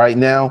 But right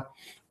now,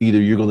 either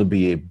you're going to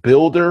be a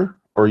builder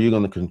or you're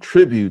going to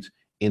contribute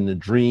in the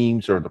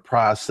dreams or the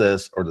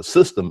process or the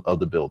system of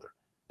the builder.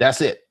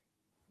 That's it.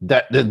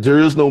 That there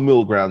is no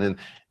middle ground. And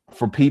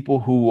for people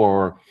who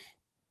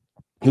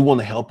want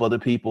to help other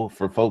people,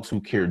 for folks who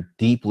care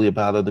deeply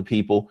about other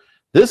people,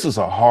 This is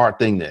a hard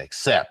thing to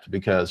accept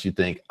because you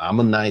think, I'm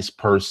a nice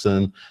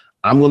person.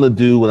 I'm going to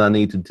do what I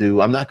need to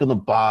do. I'm not going to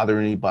bother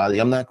anybody.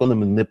 I'm not going to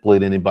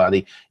manipulate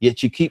anybody.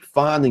 Yet you keep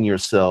finding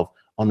yourself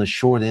on the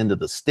short end of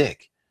the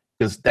stick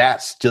because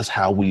that's just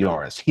how we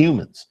are as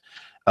humans.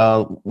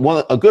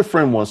 A good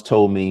friend once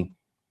told me,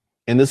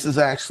 and this is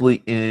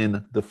actually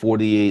in the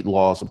 48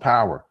 Laws of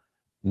Power,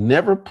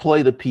 never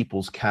play to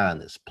people's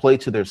kindness, play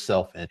to their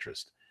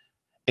self-interest.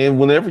 And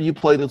whenever you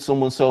play to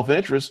someone's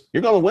self-interest,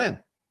 you're going to win.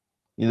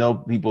 You know,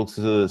 people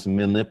say it's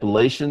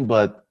manipulation,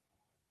 but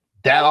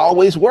that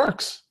always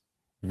works.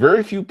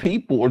 Very few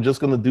people are just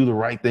going to do the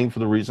right thing for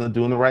the reason of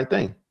doing the right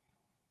thing.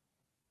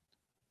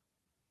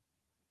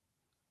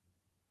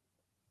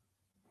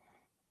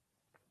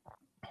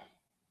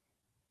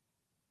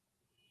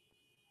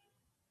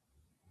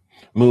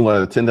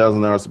 Moonlight,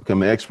 $10,000 to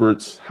become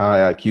experts.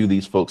 High IQ.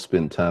 These folks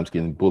spend time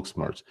getting book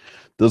smarts.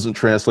 Doesn't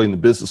translate into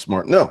business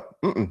smart. No.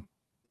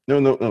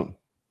 No.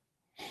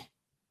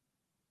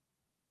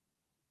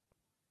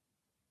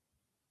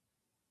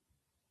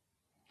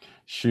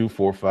 Shoe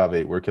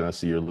 458. Where can I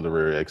see your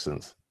literary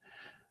excellence?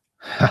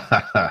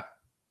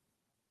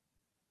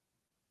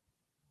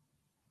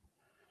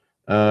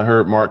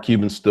 Heard Mark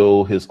Cuban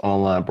stole his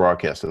online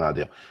broadcasting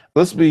idea.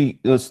 Let's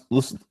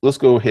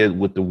go ahead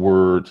with the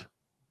word.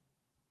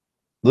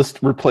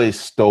 Let's replace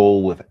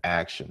stole with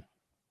action.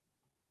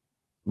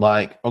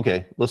 Like,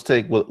 okay, let's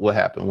take what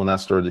happened when I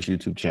started this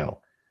YouTube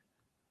channel.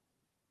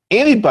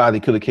 Anybody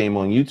could have came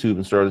on YouTube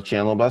and started a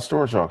channel about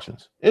storage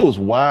auctions. It was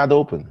wide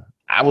open.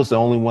 I was the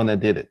only one that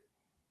did it.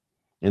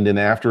 And then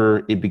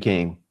after it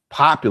became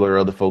popular,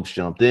 other folks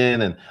jumped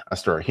in and I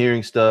started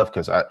hearing stuff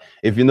because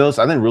if you notice,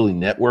 I didn't really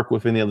network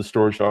with any other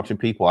storage auction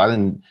people.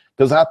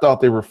 Because I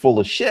thought they were full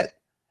of shit.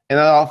 And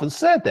I often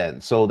said that.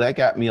 And so that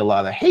got me a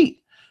lot of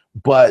hate.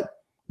 But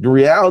the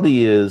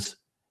reality is,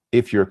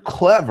 if you're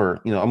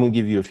clever, I'm going to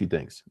give you a few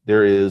things.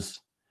 There is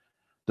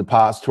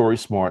depository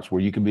smarts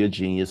where you can be a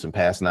genius and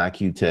pass an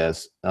IQ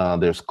test.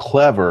 There's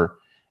clever,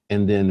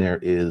 and then there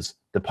is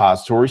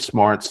depository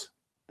smarts.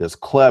 There's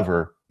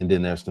clever, and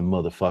then there's the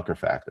motherfucker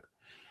factor.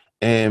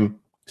 And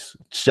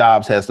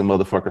Jobs has the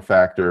motherfucker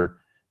factor.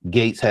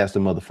 Gates has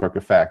the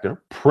motherfucker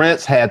factor.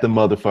 Prince had the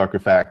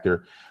motherfucker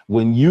factor.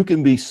 When you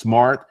can be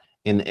smart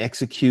and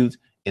execute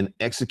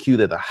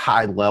at a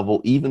high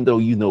level, even though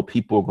you know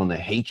people are going to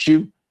hate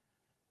you,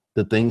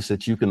 the things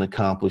that you can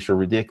accomplish are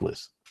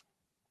ridiculous.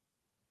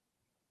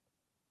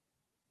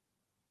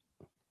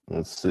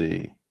 Let's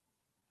see.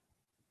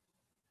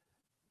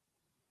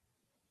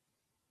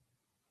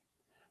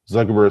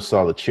 Zuckerberg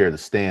saw the chair to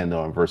stand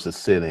on versus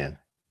sit in.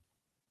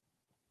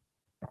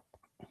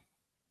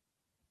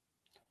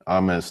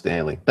 Ahmed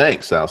Stanley.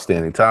 Thanks.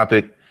 Outstanding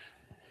topic.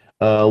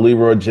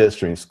 Leroy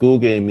gesturing. School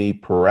gave me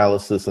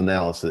paralysis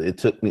analysis.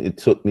 It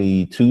took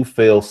me 2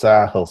 failed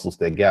side hustles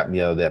that got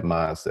me out of that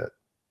mindset.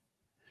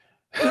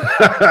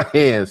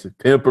 Hands,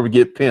 pimp or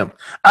get pimped.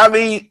 I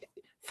mean,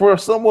 for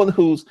someone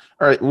who's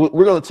all right,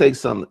 we're going to take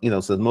some,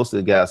 since most of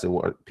the guys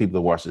people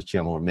that watch this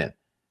channel are men.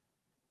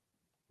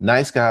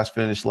 Nice guys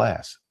finish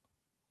last.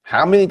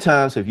 How many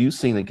times have you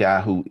seen a guy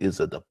who is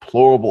a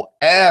deplorable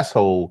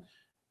asshole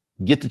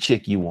get the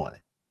chick you wanted?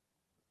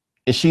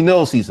 And she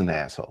knows he's an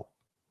asshole.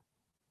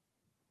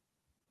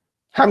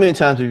 How many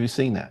times have you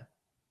seen that?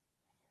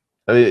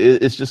 I mean,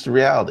 it's just a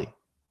reality.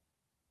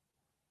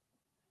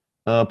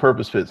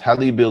 Purpose fits. How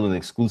do you build an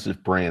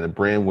exclusive brand, a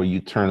brand where you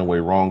turn away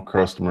wrong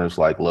customers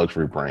like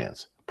luxury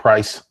brands?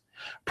 Price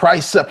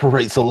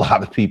separates a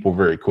lot of people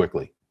very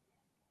quickly.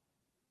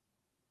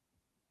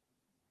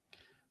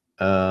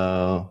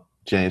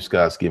 James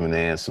Scott's giving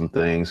Ann some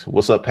things.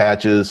 What's up,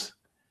 Patches?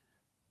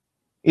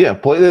 Yeah,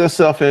 play to their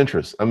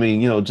self-interest. I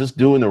mean, just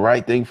doing the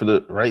right thing for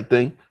the right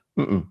thing.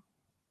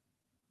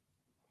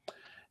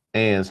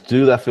 And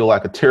dude, I feel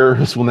like a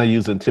terrorist when I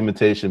use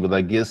intimidation, but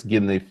I guess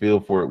getting a feel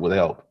for it would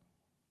help.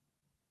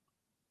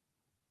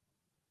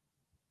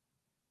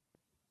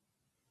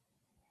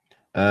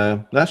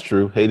 That's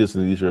true. Hate is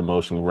an easier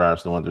emotional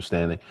rise to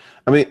understanding.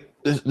 I mean,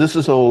 this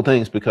is the whole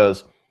thing,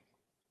 because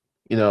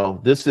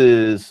I've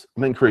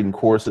been creating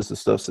courses and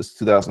stuff since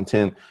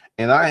 2010,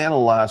 and I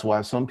analyze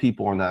why some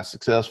people are not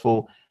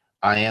successful.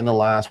 I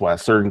analyze why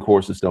certain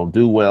courses don't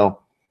do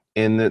well.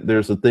 And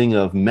there's a thing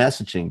of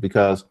messaging,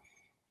 because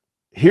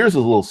here's a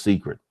little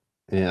secret,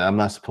 and I'm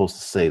not supposed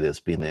to say this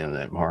being an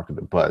internet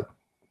marketer, but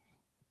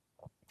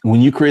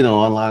when you create an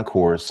online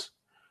course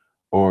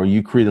or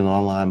you create an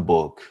online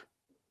book,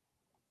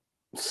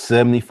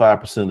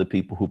 75% of the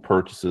people who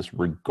purchase this,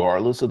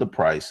 regardless of the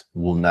price,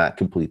 will not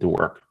complete the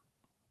work.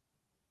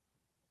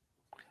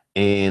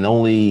 And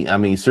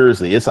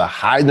seriously, it's a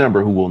high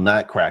number who will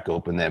not crack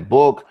open that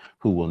book,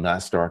 who will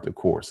not start the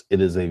course.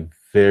 It is a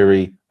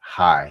very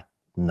high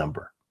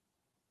number.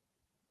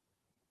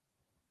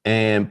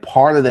 And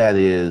part of that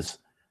is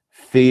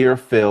fear,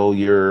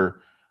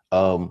 failure,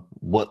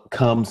 what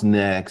comes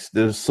next.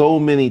 There's so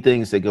many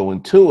things that go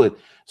into it.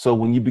 So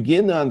when you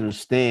begin to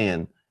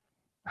understand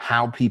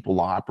how people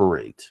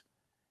operate,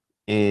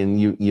 and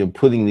you're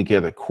putting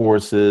together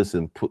courses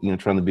and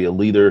trying to be a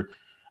leader,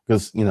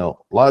 because, you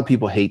know, a lot of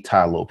people hate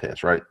Ty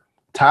Lopez, right?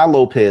 Ty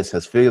Lopez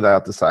has figured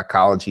out the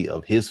psychology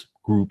of his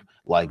group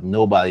like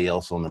nobody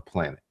else on the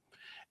planet.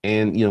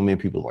 And, you know, many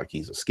people are like,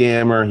 he's a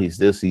scammer, he's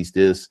this, he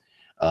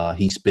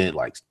spent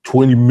like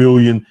 20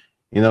 million,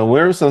 you know,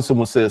 wherever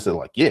someone says that,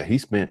 like, yeah, he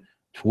spent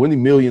 $20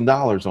 million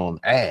on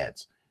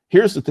ads.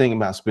 Here's the thing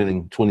about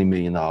spending $20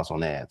 million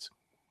on ads.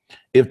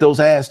 If those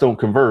ads don't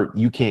convert,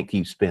 you can't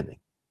keep spending.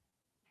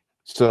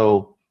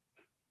 So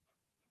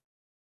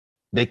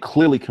they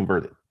clearly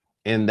converted.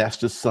 And that's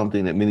just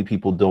something that many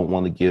people don't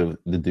want to give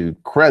the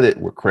dude credit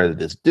where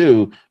credit is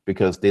due,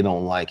 because they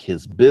don't like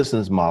his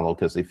business model,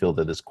 because they feel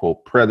that it's,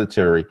 quote,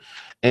 predatory.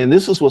 And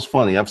this is what's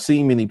funny. I've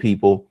seen many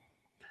people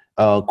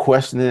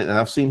question it, and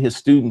I've seen his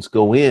students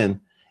go in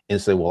and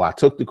say, well, I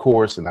took the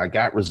course and I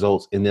got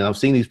results. And then I've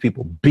seen these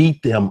people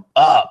beat them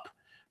up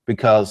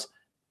because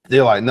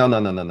they're like,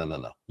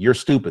 no, you're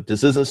stupid.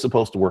 This isn't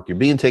supposed to work. You're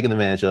being taken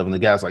advantage of. And the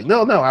guy's like,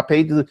 no, I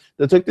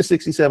took the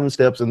 67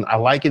 steps and I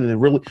like it. And it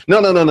really,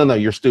 no,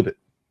 you're stupid.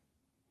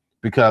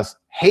 Because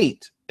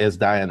hate, as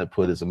Diana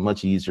put, is a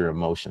much easier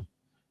emotion.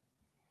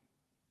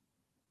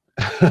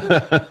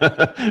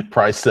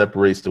 Price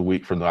separates the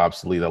weak from the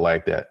obsolete. I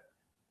like that.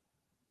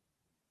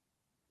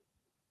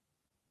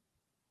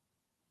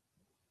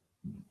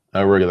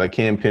 I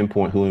can't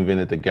pinpoint who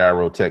invented the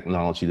gyro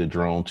technology, the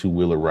drone,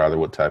 two-wheeler rider,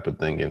 what type of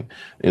thing, and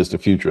is the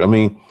future. I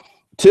mean,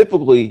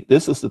 typically,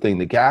 this is the thing.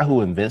 The guy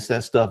who invents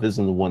that stuff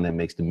isn't the one that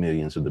makes the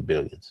millions or the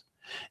billions.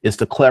 It's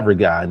the clever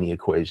guy in the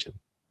equation.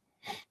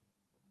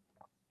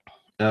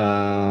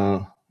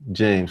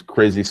 James,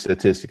 crazy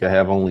statistic. I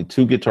have only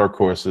 2 guitar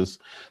courses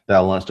that I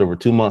launched over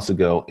 2 months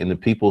ago, and the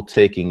people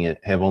taking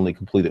it have only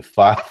completed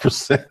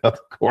 5% of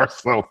the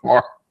course so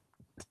far.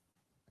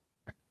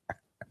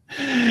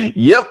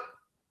 Yep.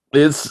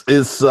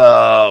 It's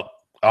a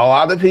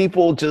lot of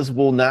people just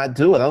will not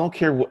do it. I don't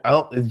care what,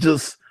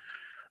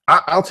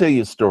 I'll tell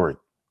you a story.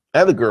 I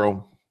had a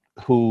girl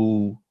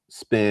who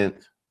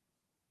spent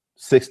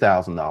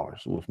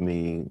 $6,000 with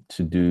me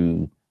to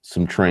do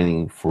some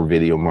training for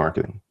video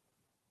marketing.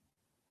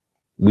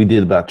 We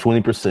did about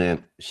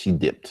 20%. She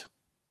dipped.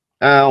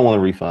 I don't want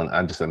a refund.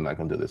 I'm not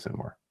going to do this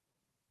anymore.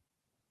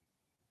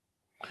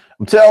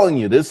 I'm telling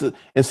you, this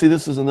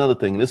is another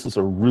thing. This is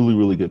a really,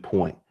 really good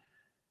point.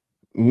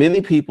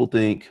 Many people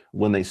think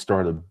when they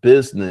start a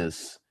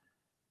business,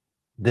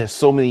 there's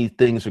so many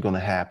things are going to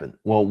happen.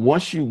 Well,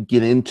 once you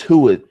get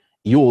into it,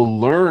 you'll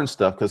learn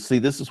stuff. Because see,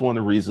 this is one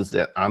of the reasons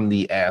that I'm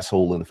the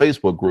asshole in the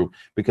Facebook group,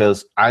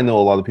 because I know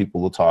a lot of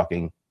people are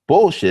talking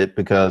bullshit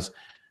because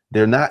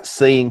they're not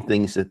saying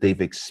things that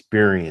they've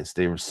experienced.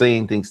 They were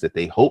saying things that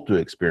they hope to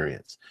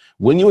experience.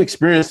 When you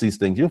experience these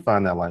things, you'll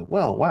find out like,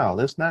 well, wow,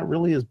 that's not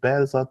really as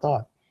bad as I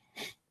thought.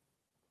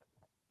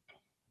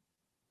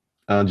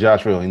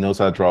 Joshua, he knows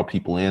how to draw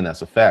people in.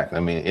 That's a fact. I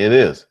mean, it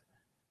is.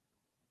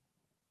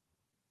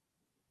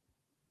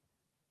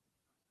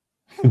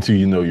 Do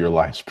you know your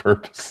life's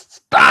purpose?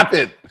 Stop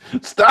it.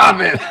 Stop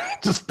it.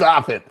 Just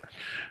stop it.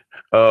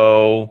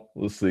 Oh,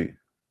 let's see.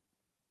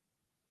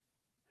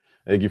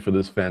 Thank you for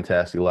this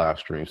fantastic live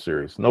stream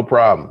series. No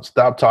problem.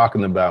 Stop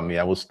talking about me.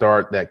 I will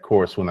start that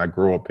course when I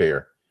grow up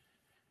here.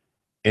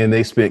 And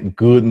they spent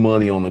good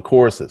money on the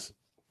courses.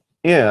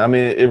 Yeah, I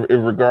mean,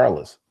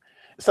 regardless.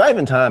 It's not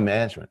even time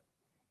management.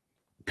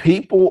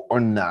 People are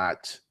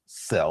not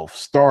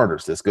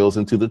self-starters. This goes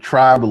into the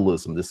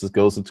tribalism. This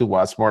goes into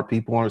why smart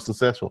people aren't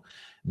successful.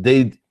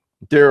 This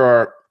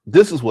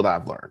is what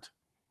I've learned.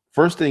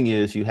 First thing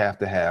is you have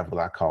to have what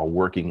I call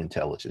working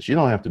intelligence. You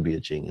don't have to be a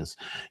genius.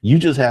 You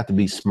just have to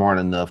be smart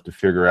enough to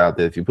figure out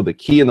that if you put the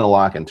key in the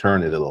lock and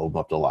turn it, it'll open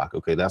up the lock.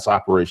 Okay, that's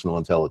operational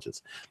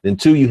intelligence. Then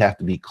 2, you have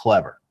to be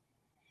clever.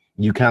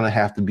 You kind of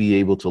have to be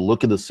able to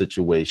look at a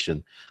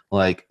situation.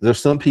 Like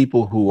there's some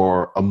people who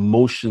are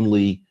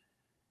emotional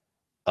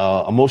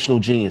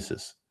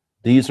geniuses.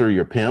 These are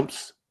your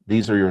pimps.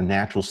 These are your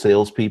natural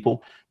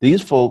salespeople.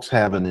 These folks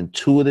have an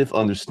intuitive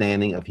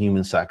understanding of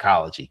human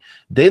psychology.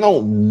 They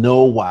don't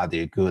know why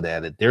they're good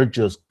at it. They're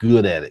just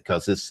good at it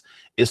because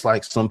it's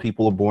like some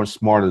people are born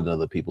smarter than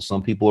other people.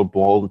 Some people are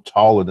born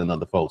taller than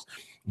other folks.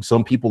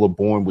 Some people are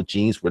born with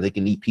genes where they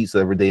can eat pizza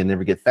every day and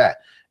never get fat.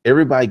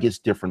 Everybody gets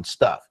different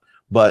stuff.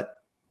 But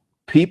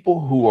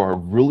people who are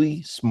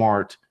really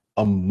smart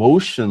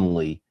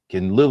emotionally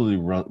can literally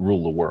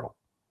rule the world.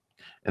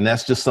 And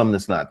that's just something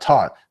that's not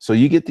taught. So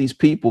you get these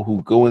people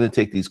who go in and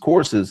take these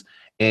courses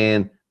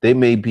and they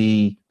may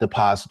be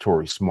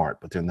depository smart,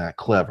 but they're not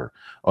clever.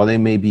 Or they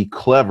may be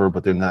clever,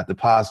 but they're not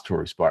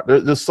depository smart.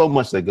 There's so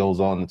much that goes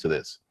on into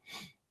this.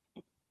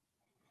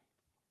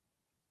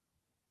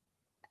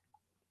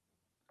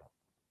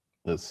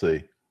 Let's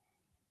see.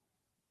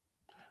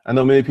 I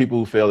know many people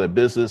who fail at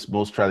business.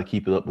 Most try to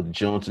keep it up with the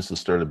Joneses to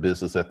start a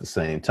business at the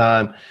same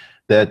time.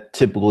 That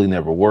typically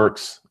never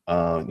works.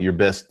 Your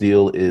best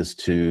deal is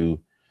to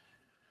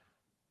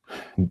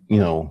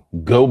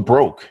go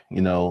broke,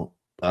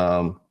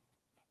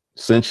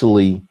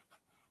 essentially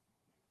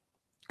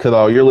cut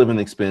all your living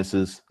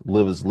expenses,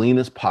 live as lean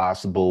as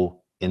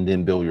possible, and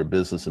then build your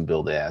business and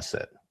build the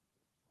asset.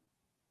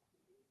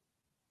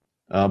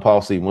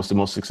 Policy. What's the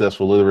most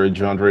successful literary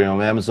genre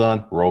on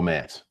Amazon?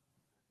 Romance.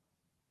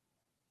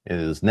 It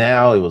is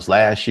now. It was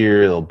last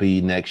year. It'll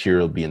be next year.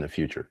 It'll be in the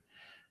future.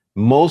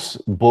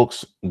 Most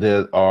books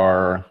that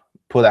are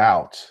put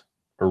out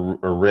are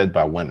read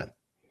by women.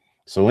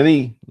 So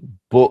any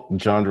book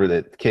genre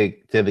that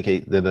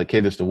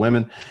caters to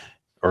women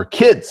or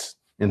kids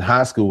in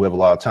high school who have a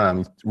lot of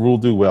time will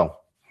do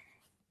well.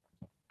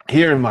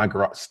 Here in my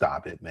garage,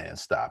 stop it, man,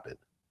 stop it.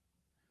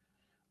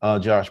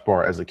 Josh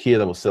Barr, as a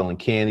kid, I was selling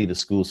candy. The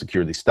school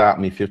security stopped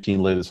me.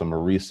 15 later, I'm a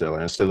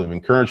reseller. Instead of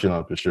encouraging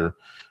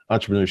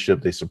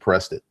entrepreneurship, they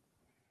suppressed it.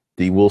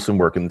 D. Wilson,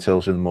 work in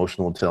intelligent,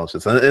 emotional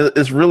intelligence. And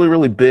it's really,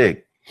 really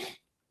big.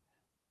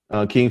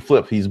 King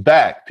Flip, he's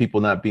back.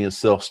 People not being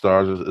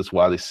self-starters is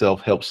why the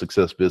self-help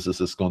success business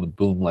is going to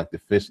boom like the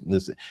fish.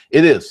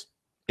 It is.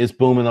 It's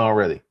booming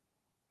already.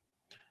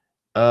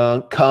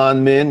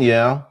 Con men,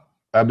 yeah.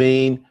 I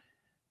mean,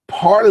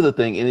 part of the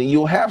thing, and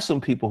you'll have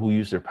some people who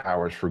use their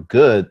powers for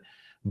good,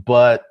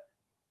 but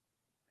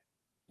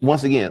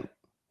once again,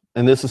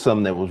 and this is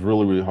something that was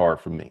really, really hard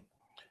for me,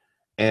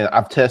 and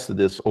I've tested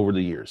this over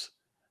the years.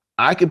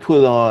 I could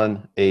put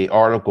on an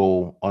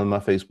article on my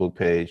Facebook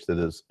page that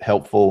is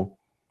helpful,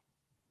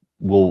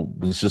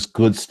 it's just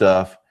good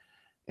stuff,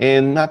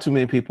 and not too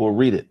many people will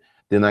read it.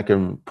 Then I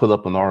can put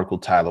up an article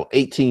titled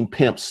 18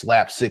 Pimps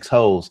Slap 6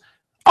 Hoes.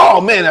 Oh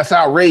man, that's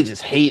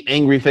outrageous. Hate,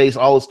 angry face,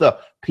 all this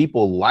stuff.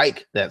 People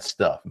like that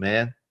stuff,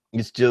 man.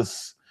 It's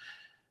just,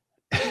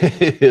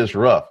 it is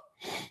rough.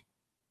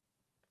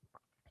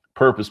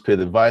 Purpose Pit,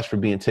 advice for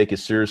being taken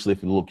seriously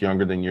if you look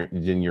younger than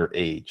your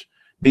age.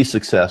 Be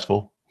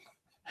successful.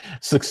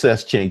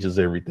 Success changes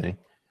everything.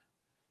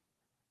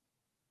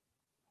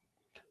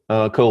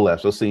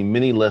 Collapse. I've seen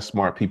many less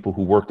smart people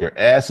who work their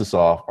asses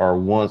off are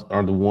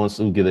the ones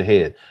who get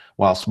ahead,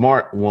 while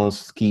smart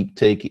ones keep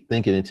thinking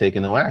and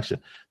taking no action.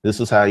 This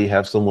is how you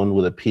have someone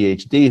with a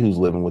PhD who's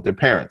living with their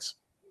parents.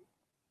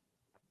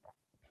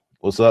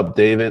 What's up,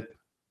 David?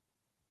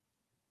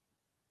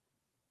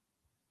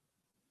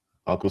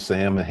 Uncle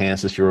Sam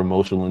enhances your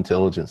emotional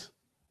intelligence.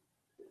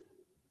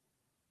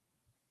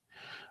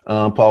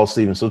 Paul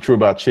Stevens, so true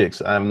about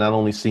chicks. I've not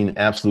only seen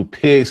absolute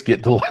pigs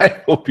get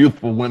delightful,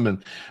 beautiful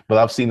women, but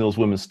I've seen those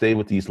women stay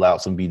with these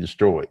louts and be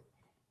destroyed.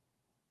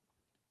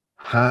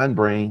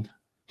 Hindbrain.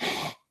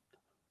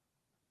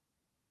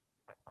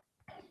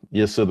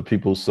 Yes, so the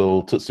people who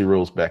sold Tootsie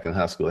Rolls back in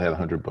high school had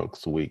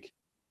 $100 a week.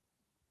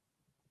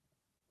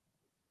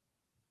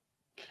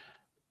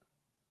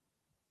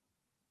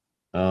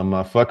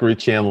 My fuckery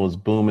channel is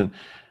booming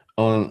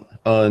on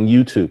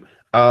YouTube.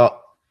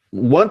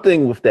 One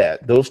thing with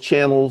that, those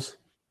channels,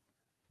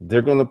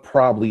 they're going to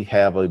probably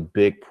have a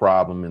big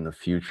problem in the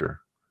future.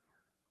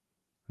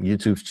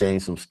 YouTube's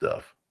changed some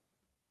stuff.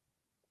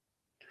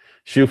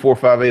 Shoe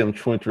 458, I'm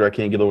 23. I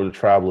can't get over the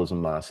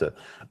tribalism mindset.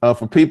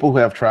 For people who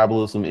have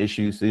tribalism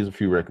issues, these are a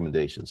few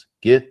recommendations.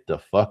 Get the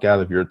fuck out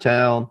of your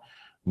town,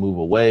 move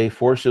away,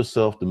 force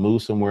yourself to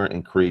move somewhere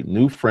and create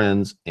new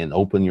friends and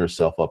open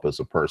yourself up as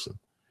a person.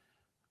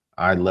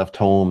 I left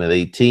home at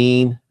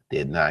 18,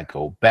 did not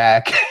go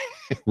back.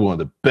 One of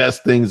the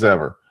best things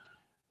ever.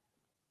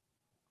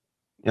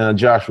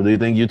 Joshua, do you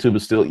think YouTube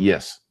is still?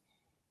 Yes.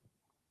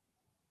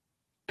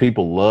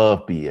 People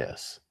love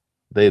BS.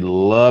 They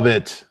love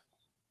it.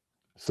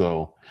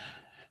 So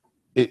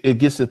it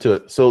gets into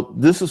it. So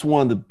this is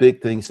one of the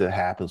big things that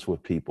happens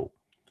with people,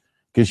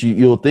 because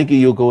you'll think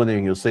you'll go in there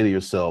and you'll say to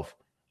yourself,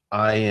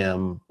 I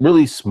am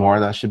really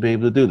smart. I should be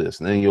able to do this.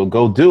 And then you'll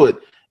go do it.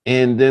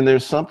 And then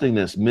there's something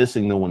that's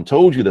missing. No one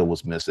told you that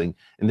was missing.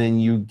 And then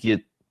you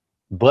get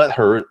butt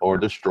hurt or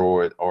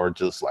destroyed or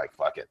just like,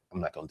 fuck it, I'm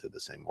not going to do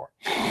this anymore.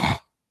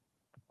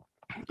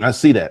 I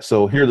see that.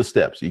 So here are the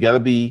steps. You got to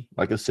be,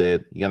 like I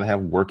said, you got to have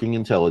working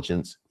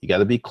intelligence. You got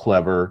to be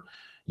clever.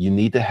 You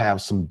need to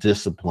have some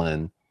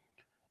discipline.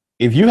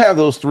 If you have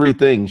those three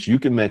things, you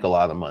can make a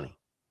lot of money.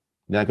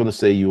 Not going to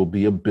say you'll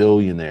be a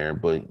billionaire,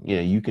 but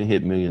yeah, you can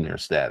hit millionaire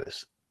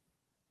status.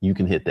 You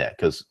can hit that,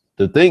 because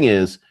the thing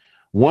is,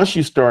 once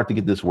you start to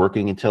get this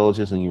working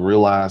intelligence and you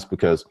realize,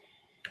 because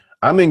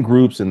I'm in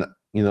groups and,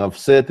 you know, I've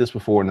said this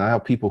before, and I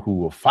have people who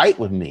will fight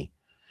with me.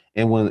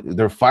 And when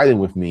they're fighting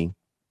with me,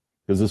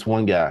 because this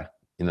one guy,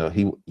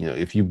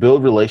 if you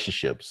build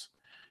relationships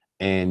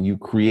and you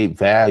create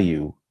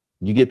value,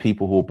 you get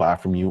people who will buy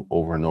from you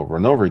over and over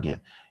and over again.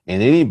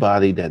 And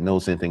anybody that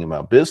knows anything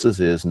about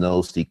businesses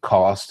knows the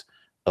cost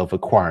of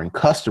acquiring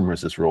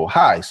customers is real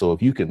high. So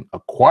if you can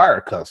acquire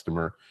a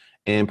customer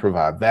and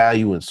provide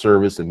value and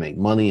service and make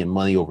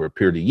money over a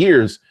period of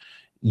years,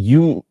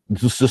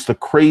 it's just a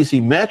crazy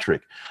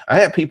metric. I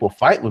had people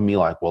fight with me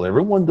like, well,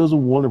 everyone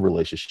doesn't want a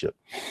relationship.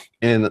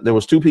 And there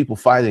was two people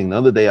fighting. The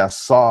other day I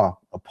saw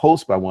a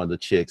post by one of the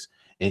chicks,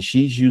 and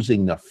she's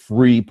using the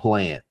free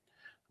plan.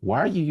 Why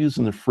are you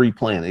using the free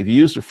plan? If you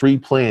use the free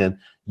plan,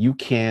 you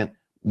can't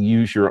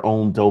use your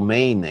own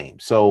domain name.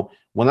 So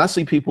when I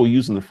see people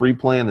using the free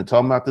plan and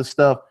talking about this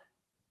stuff,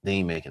 they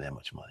ain't making that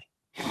much money.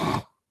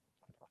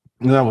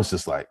 And I was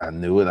just like, I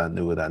knew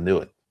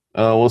it.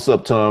 What's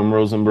up, Tom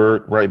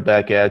Rosenberg? Right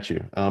back at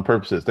you.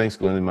 Purposes. Thanks,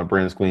 Glenn. My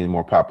brand is clean and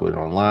more popular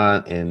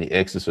online, and the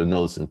exes are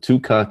noticing. Two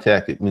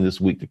contacted me this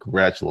week to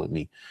congratulate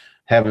me,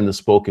 having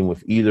spoken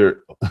with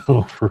either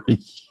over a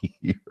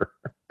year.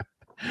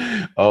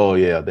 Oh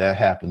yeah, that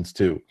happens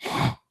too.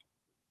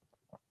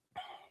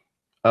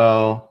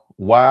 Wild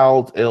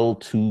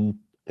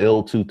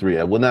L23.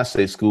 I would not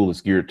say school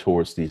is geared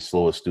towards the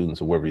slowest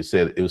students, or whatever you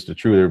said. It was the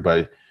truth.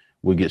 Everybody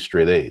would get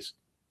straight A's.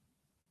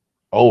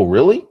 Oh,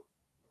 really?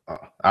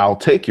 I'll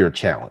take your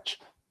challenge.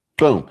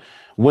 Boom.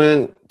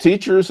 When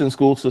teachers and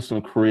school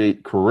systems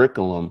create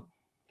curriculum,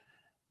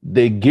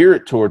 they gear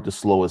it toward the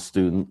slowest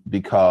student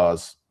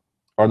because,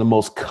 or the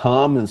most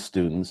common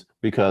students,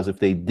 because if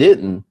they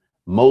didn't,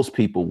 most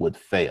people would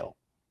fail.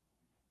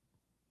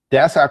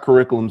 That's how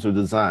curriculums are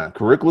designed.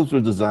 Curriculums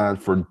are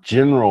designed for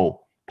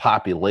general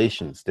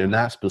populations. They're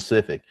not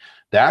specific.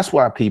 That's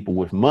why people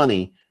with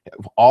money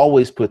have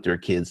always put their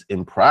kids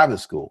in private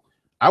school.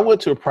 I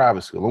went to a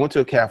private school. I went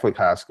to a Catholic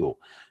high school.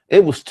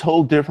 It was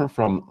totally different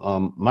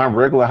from my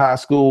regular high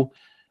school.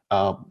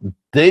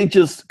 They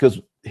just,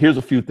 because here's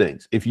a few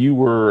things. If you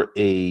were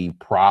a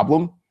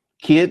problem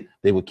kid,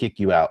 they would kick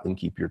you out and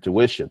keep your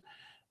tuition.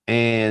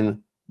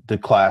 And the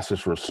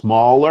classes were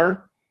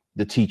smaller.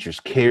 The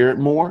teachers cared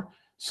more.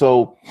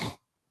 So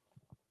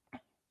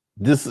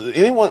this,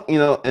 anyone, you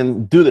know,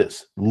 and do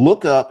this,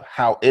 look up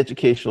how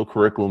educational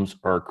curriculums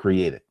are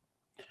created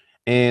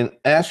and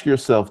ask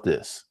yourself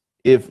this.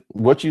 If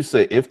what you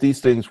say, if these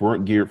things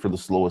weren't geared for the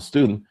slowest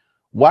student,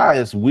 why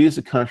is we as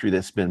a country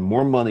that spend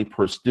more money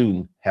per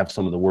student have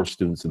some of the worst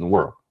students in the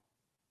world?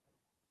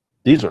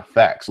 These are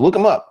facts. Look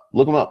them up,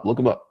 look them up, look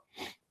them up.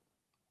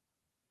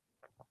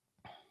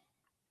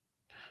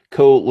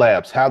 Code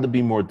Labs, how to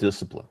be more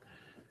disciplined.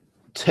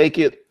 Take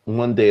it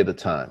one day at a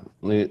time.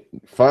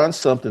 Find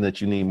something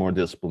that you need more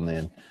discipline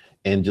in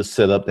and just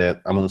set up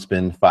that I'm going to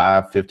spend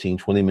 5, 15,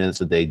 20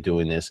 minutes a day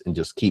doing this and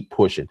just keep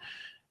pushing.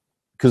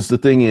 Because the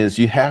thing is,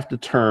 you have to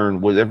turn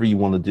whatever you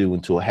want to do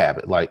into a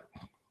habit. Like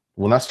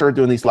when I started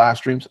doing these live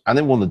streams, I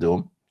didn't want to do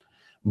them,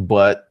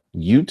 but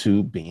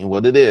YouTube being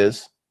what it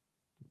is,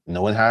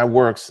 knowing how it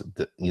works,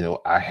 you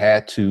know, I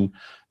had to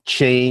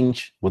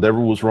change whatever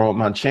was wrong with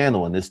my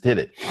channel, and this did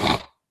it.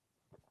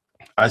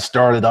 I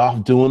started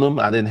off doing them.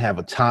 I didn't have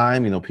a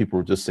time. You know, people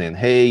were just saying,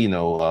 hey, you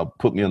know,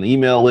 put me on the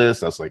email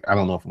list. I was like, I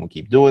don't know if I'm gonna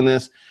keep doing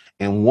this.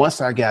 And once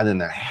I got in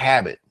the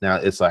habit, now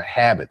it's a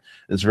habit.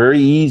 It's very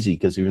easy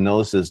because you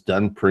notice it's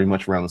done pretty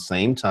much around the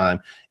same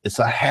time. It's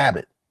a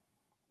habit.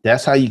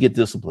 That's how you get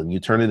discipline.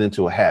 You turn it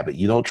into a habit.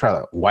 You don't try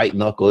to white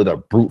knuckle it or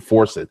brute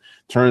force it.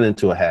 Turn it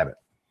into a habit.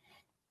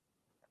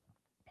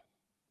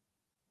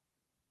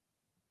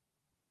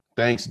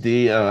 Thanks,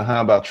 D.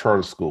 How about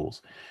charter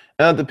schools?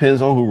 It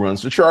depends on who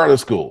runs the charter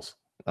schools.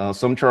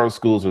 Some charter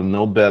schools are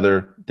no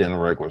better than a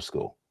regular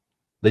school.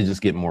 They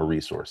just get more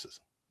resources.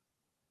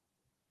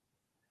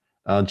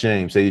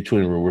 James,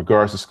 80/20 rule.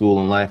 Regards to school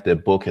and life,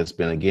 that book has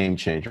been a game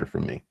changer for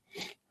me.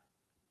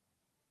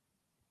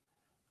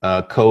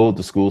 Code,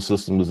 the school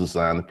system was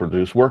designed to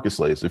produce worker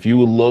slaves. If you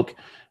would look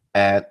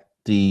at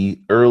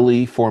the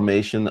early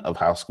formation of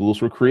how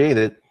schools were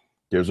created,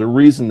 there's a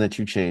reason that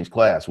you change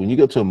class. When you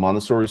go to a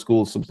Montessori school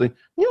or something,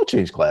 you don't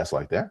change class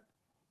like that.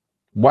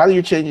 Why do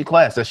you change your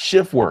class? That's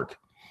shift work.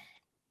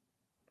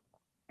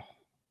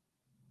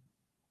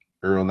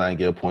 Earl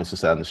Nightingale points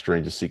us out in The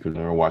Strangest Secret.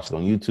 Never watched it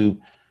on YouTube.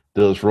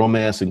 Does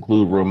romance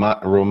include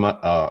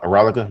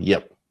erotica?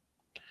 Yep.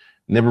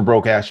 Never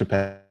broke Asher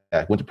Pack.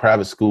 Went to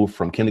private school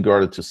from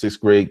kindergarten to 6th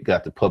grade.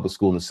 Got to public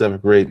school in the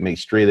 7th grade. Made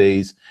straight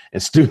A's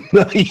and student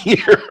of the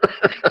year.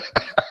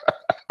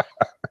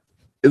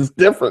 It's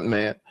different,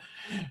 man.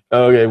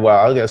 Okay,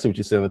 wow. I gotta see what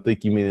you're saying. I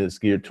think you mean it's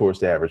geared towards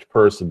the average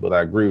person, but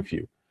I agree with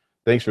you.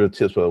 Thanks for the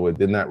tips, by the way.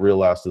 Did not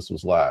realize this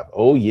was live.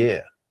 Oh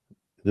yeah,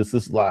 this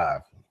is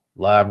live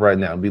right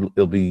now.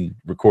 It'll be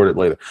recorded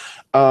later.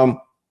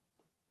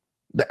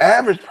 The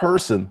average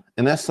person,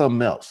 and that's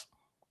something else.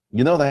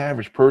 You know, the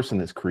average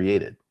person is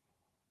created,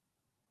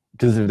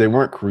 because if they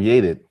weren't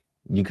created,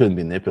 you couldn't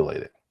be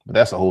manipulated. But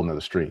that's a whole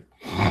nother stream.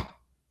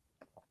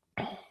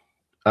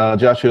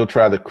 Josh Hill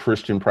tried the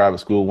Christian private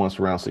school once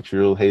around 6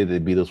 years old. Hated they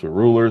beat us with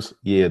rulers.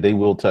 Yeah, they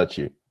will touch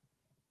you.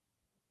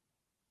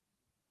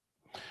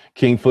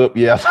 King Flip,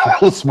 yeah, I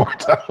was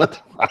smart time at the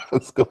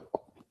private school.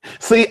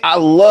 See, I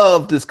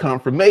love this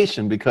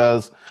confirmation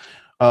because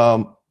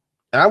I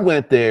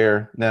went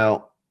there.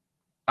 Now,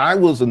 I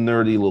was a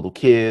nerdy little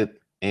kid,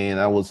 and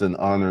I was in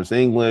honors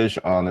English,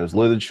 honors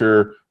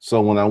literature.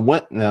 So when I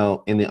went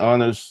now in the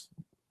honors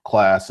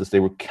classes, they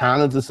were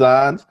kind of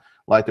designed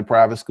like the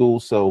private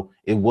school. So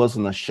it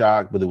wasn't a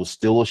shock, but it was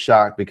still a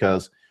shock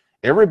because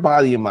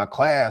everybody in my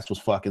class was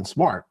fucking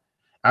smart.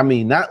 I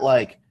mean, not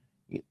like,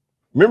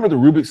 remember the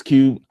Rubik's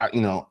Cube?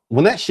 You know,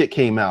 when that shit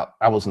came out,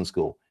 I was in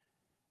school.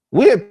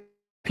 We had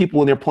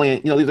people in there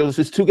playing, you know, there was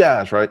just two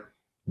guys, right?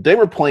 They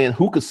were playing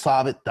who could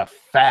solve it the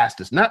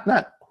fastest. Not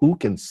who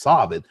can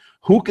solve it,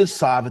 who can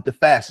solve it the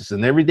fastest.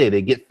 And every day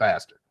they get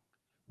faster.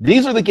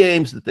 These are the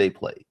games that they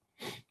played.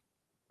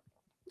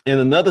 And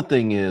another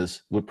thing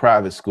is with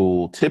private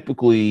school,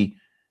 typically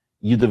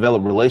you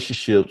develop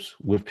relationships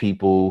with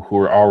people who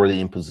are already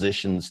in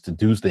positions to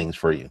do things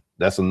for you.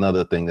 That's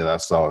another thing that I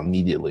saw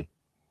immediately.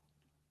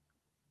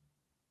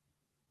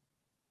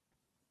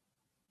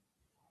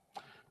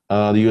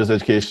 The U.S.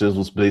 education system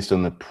was based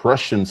on the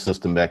Prussian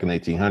system back in the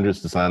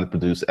 1800s, designed to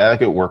produce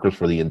adequate workers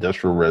for the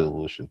Industrial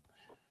Revolution.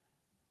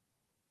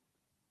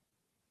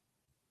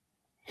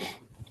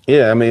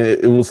 Yeah, I mean,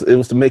 it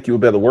was to make you a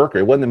better worker.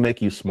 It wasn't to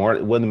make you smart.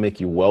 It wasn't to make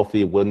you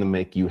wealthy. It wasn't to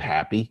make you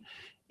happy.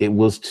 It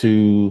was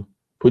to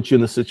put you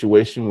in a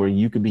situation where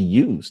you could be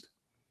used.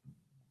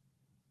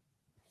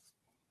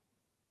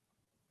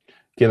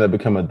 Can I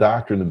become a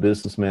doctor and a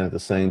businessman at the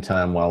same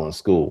time while in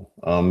school?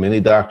 Many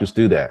doctors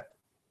do that.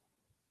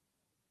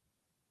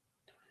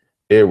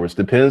 Edwards,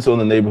 depends on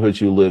the neighborhood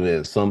you live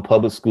in. Some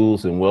public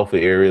schools in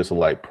wealthy areas are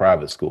like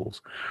private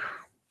schools.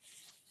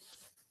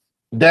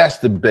 That's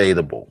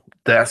debatable.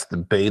 That's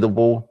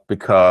debatable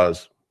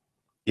because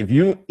if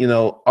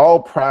all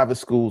private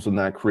schools are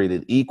not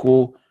created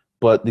equal.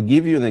 But to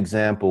give you an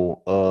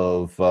example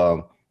of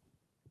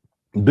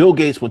Bill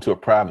Gates went to a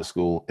private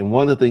school, and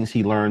one of the things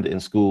he learned in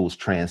school was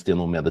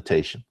transcendental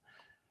meditation.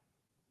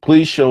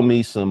 Please show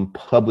me some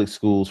public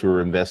schools who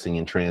are investing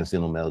in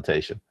transcendental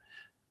meditation,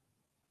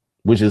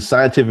 which has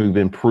scientifically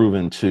been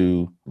proven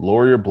to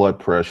lower your blood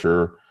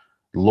pressure,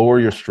 lower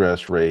your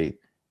stress rate,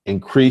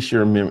 increase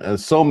your memory, and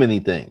so many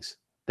things.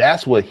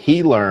 That's what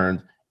he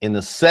learned in the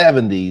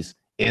 70s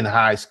in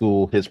high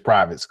school, his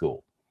private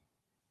school.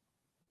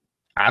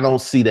 I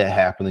don't see that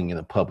happening in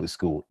a public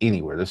school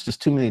anywhere. There's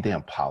just too many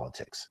damn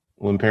politics.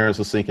 When parents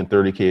are sinking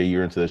 $30K a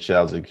year into their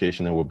child's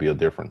education, there will be a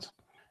difference.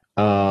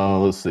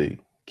 Let's see.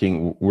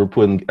 We're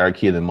putting our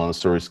kid in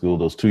Montessori school.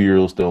 Those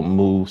 2-year-olds don't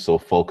move, so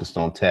focused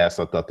on tasks.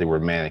 I thought they were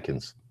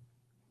mannequins.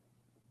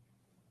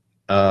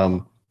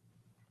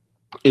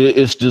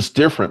 It's just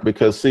different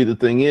because, see, the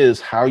thing is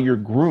how you're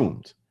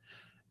groomed.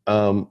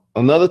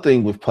 Another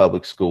thing with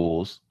public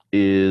schools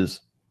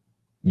is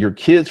your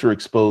kids are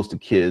exposed to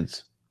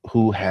kids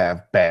who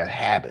have bad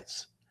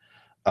habits.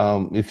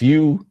 If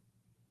you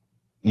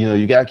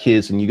got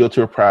kids and you go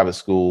to a private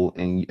school,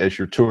 and as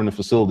you're touring the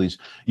facilities,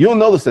 you'll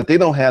notice that they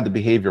don't have the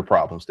behavior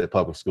problems that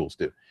public schools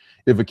do.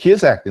 If a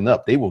kid's acting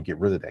up, they will get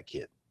rid of that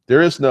kid.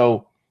 There is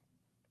no,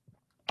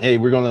 hey,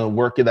 we're going to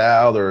work it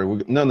out, or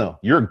no,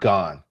 you're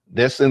gone.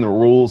 That's in the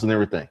rules and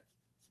everything.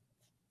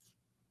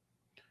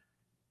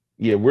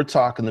 Yeah, we're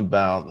talking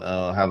about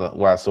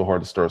why it's so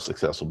hard to start a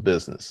successful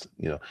business.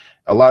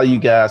 A lot of you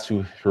guys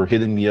who are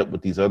hitting me up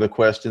with these other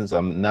questions,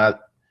 I'm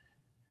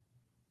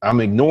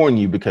ignoring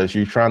you because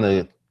you're trying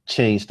to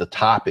change the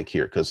topic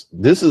here, because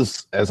this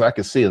is, as I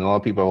can see, and a lot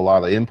of people have a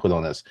lot of input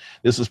on this.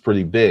 This is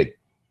pretty big.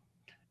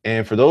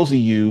 And for those of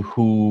you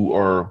who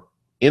are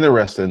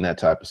interested in that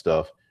type of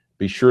stuff,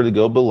 be sure to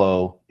go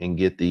below and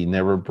get the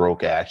Never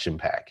Broke Action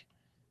Pack.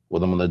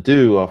 What I'm going to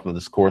do off of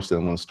this course that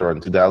I'm going to start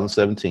in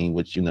 2017,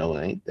 which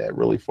ain't that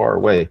really far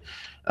away,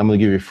 I'm going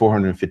to give you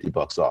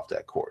 $450 off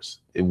that course.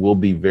 It will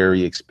be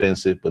very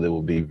expensive, but it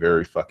will be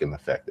very fucking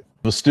effective.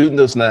 If a student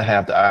does not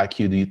have the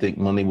IQ, do you think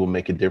money will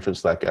make a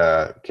difference? Like,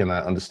 can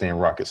I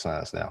understand rocket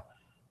science now?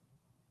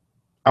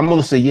 I'm going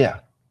to say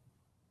yeah.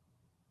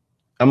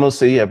 I'm going to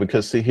say yeah,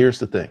 because see, here's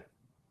the thing.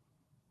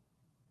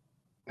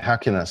 How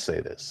can I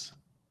say this?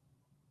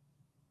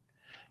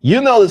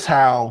 You notice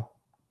how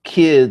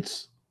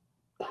kids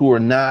who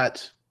are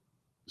not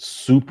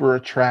super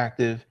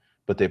attractive,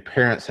 but their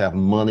parents have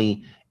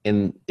money,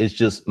 and it's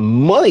just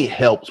money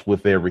helps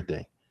with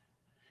everything.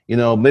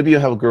 Maybe you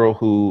have a girl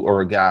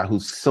or a guy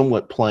who's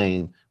somewhat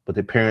plain, but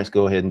their parents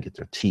go ahead and get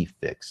their teeth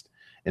fixed,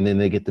 and then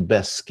they get the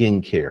best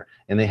skincare,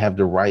 and they have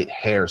the right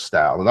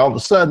hairstyle, and all of a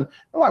sudden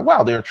they're like,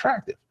 wow, they're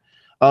attractive.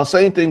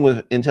 Same thing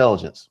with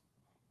intelligence.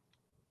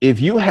 If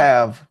you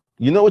have,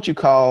 what you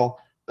call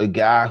a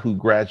guy who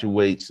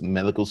graduates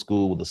medical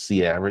school with a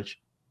C average?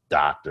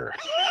 Doctor.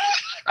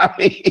 I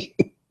mean,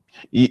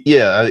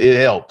 yeah,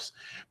 it helps,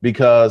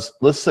 because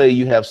let's say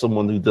you have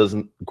someone who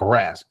doesn't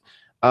grasp.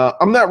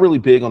 I'm not really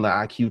big on the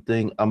IQ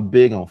thing. I'm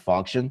big on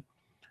function.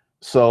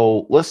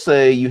 So let's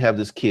say you have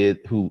this kid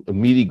who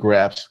immediately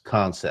grasps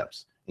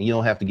concepts, and you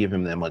don't have to give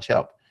him that much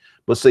help.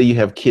 But say you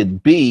have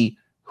kid B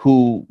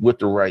who, with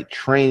the right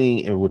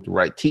training and with the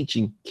right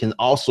teaching, can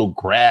also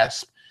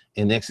grasp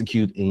and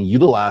execute and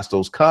utilize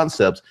those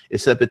concepts,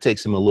 except it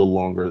takes him a little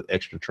longer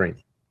extra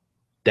training.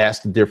 That's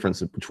the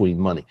difference between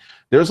money.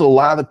 There's a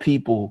lot of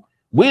people,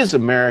 we as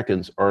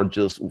Americans are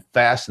just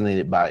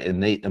fascinated by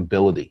innate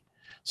ability.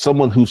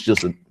 Someone who's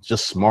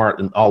just smart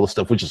and all the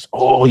stuff, which is,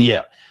 oh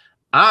yeah.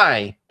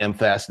 I am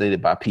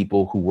fascinated by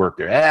people who work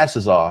their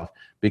asses off,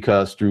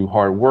 because through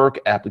hard work,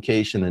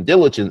 application, and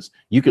diligence,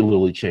 you can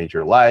literally change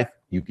your life.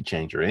 You could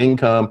change your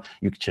income.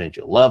 You could change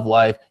your love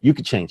life. You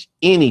could change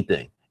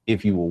anything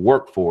if you will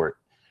work for it.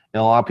 And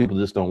a lot of people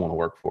just don't want to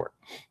work for it.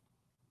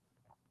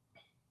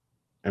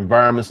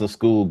 Environments in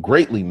school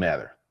greatly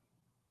matter.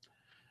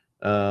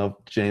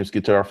 James,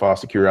 guitar,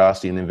 foster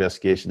curiosity, and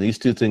investigation. These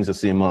two things I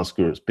see among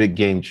schools, big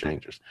game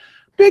changers,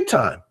 big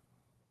time.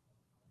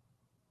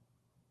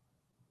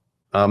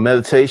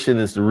 Meditation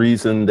is the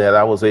reason that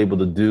I was able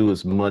to do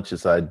as much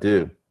as I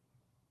do.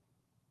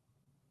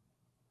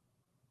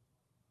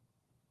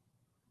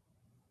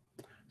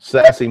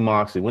 Sassy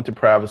Moxie went to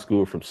private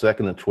school from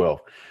 2nd to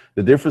 12th.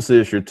 The difference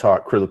is you're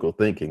taught critical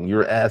thinking.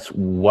 You're asked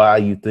why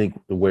you think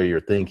the way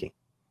you're thinking.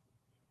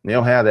 They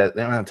don't have that.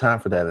 They don't have time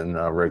for that in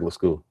regular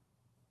school.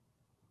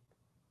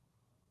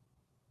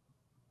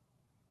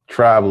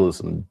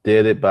 Tribalism,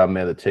 Dead by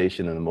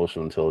Meditation and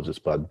Emotional Intelligence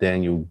by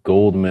Daniel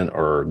Goldman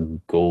or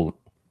Gold.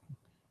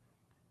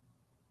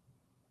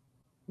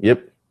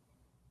 Yep.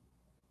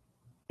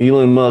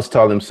 Elon Musk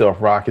taught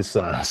himself rocket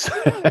science.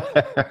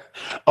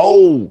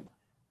 Oh,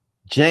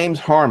 James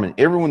Harmon.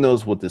 Everyone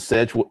knows what the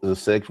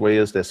Segway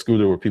is, that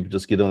scooter where people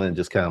just get on it and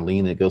just kind of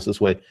lean and it goes this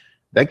way.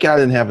 That guy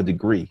didn't have a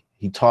degree.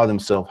 He taught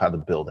himself how to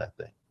build that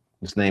thing.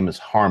 His name is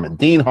Harmon.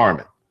 Dean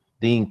Harmon.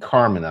 Dean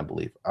Carmen, I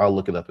believe. I'll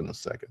look it up in a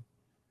second.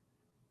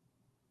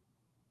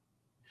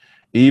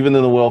 Even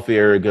in the wealthy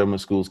area,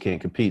 government schools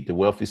can't compete. The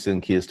wealthy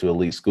send kids to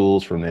elite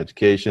schools for an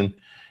education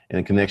and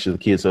a connection of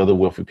the kids to other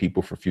wealthy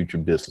people for future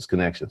business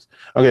connections.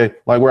 Okay,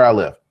 like where I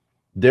live,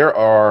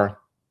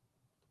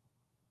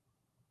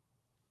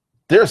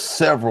 there's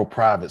several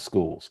private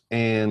schools,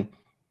 and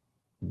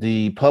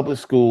the public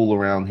school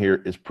around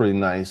here is pretty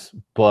nice,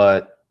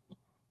 but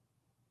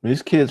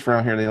these kids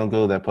around here, they don't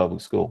go to that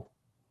public school.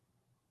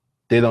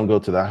 They don't go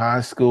to the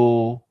high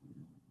school.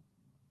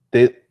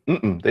 They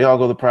all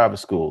go to private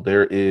school.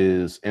 There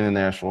is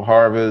International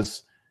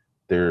Harvest.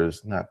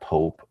 There's not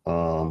Pope.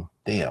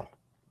 Damn.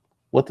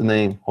 What the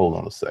name? Hold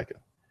on a second.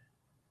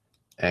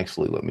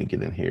 Actually, let me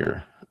get in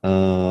here.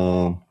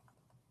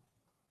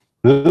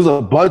 There's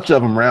a bunch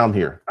of them around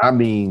here. I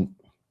mean,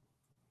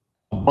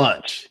 a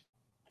bunch.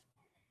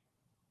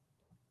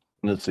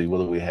 Let's see, what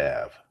do we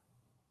have?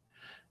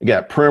 We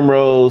got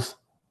Primrose,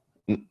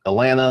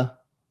 Atlanta,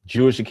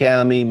 Jewish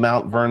Academy,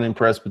 Mount Vernon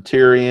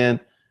Presbyterian.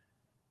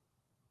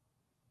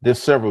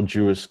 There's several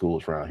Jewish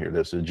schools around here.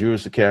 There's a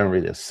Jewish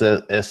Academy, there's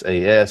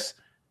SAS.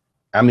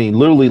 I mean,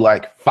 literally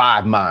like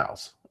 5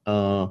 miles.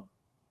 There's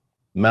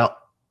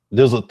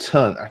a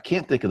ton. I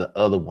can't think of the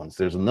other ones.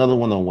 There's another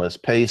one on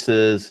West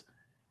Paces.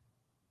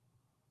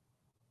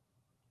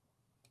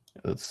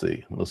 Let's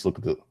see. Let's look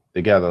at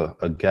they got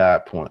a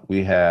guide point.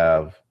 We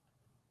have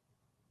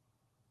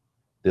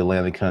the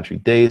Atlanta Country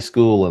Day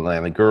School,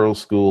 Atlanta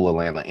Girls School,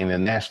 Atlanta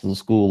International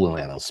School,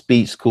 Atlanta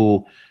Speech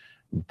School,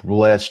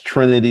 Blessed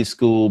Trinity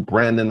School,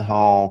 Brandon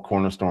Hall,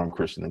 Cornerstone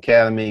Christian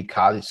Academy,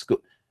 College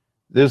School.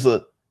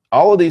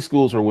 All of these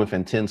schools are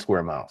within 10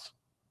 square miles.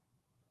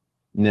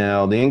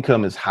 Now, the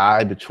income is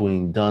high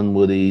between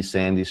Dunwoody,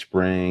 Sandy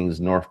Springs,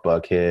 North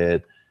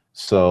Buckhead,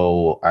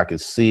 so I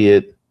could see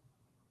it.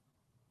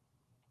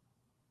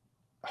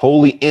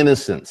 Holy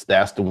Innocents,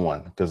 that's the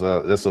one, because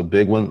that's a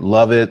big one.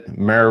 Love It,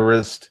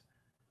 Marist,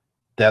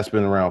 that's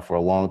been around for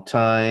a long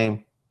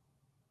time.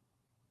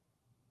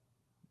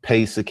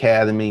 Pace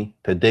Academy,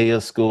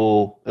 Padea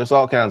School. There's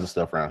all kinds of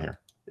stuff around here.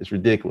 It's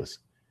ridiculous.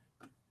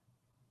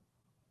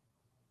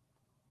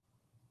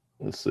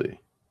 Let's see.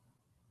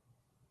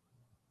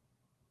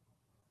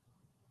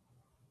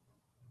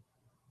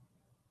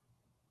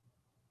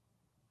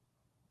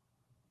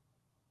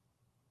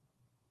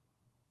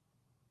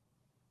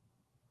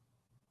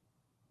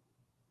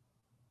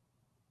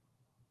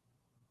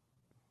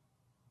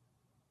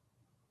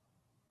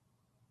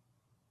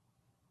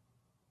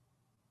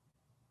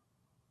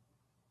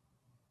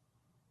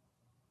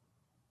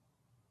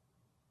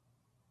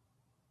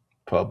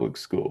 Public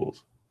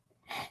schools.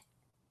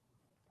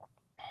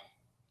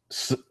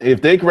 So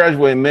if they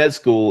graduate med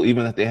school,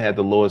 even if they had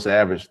the lowest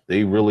average,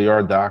 they really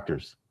are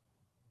doctors.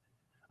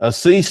 A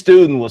C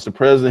student was the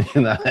president of the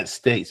United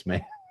States,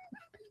 man.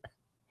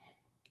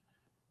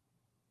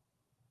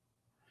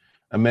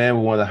 A man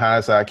with one of the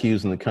highest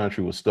IQs in the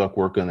country was stuck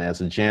working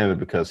as a janitor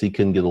because he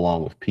couldn't get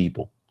along with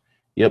people.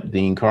 Yep,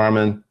 Dean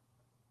Carmen.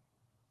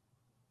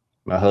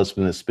 My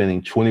husband is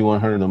spending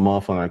 $2,100 a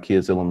month on our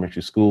kids'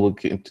 elementary school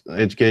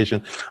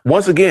education.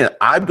 Once again,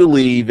 I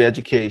believe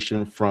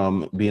education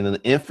from being an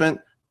infant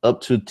up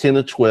to 10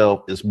 or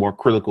 12 is more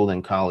critical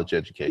than college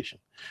education,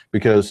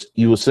 because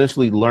you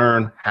essentially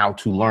learn how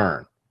to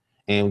learn.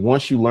 And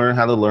once you learn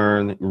how to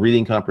learn,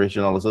 reading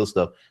comprehension, all this other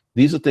stuff,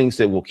 these are things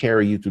that will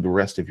carry you through the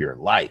rest of your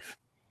life.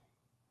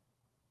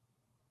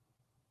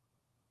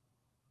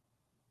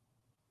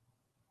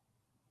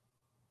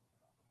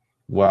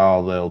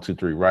 Wow, the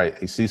L23, right?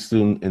 A C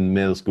student in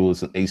middle school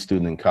is an A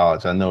student in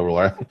college. I know,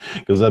 right?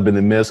 Because I've been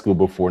in med school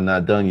before,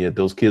 not done yet.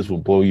 Those kids will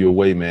blow you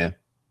away, man.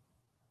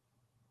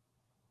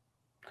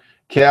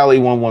 Cali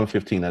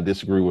 1115, I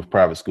disagree with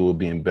private school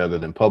being better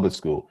than public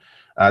school.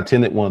 I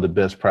attended one of the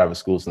best private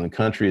schools in the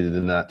country that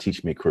did not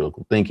teach me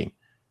critical thinking.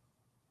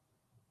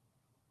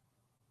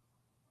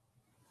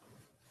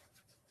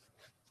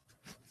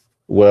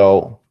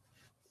 Well,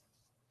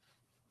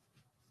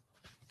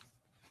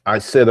 I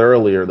said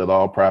earlier that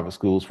all private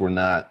schools were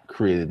not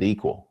created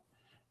equal.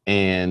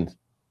 And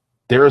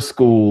there are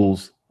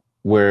schools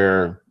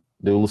where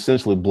they will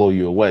essentially blow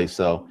you away.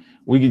 So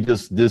we could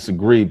just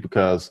disagree,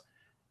 because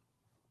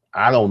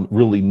I don't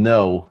really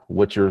know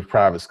what your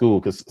private school,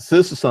 because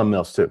this is something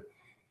else too.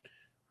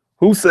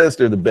 Who says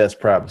they're the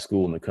best private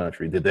school in the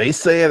country? Did they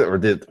say it, or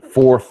did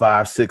 4,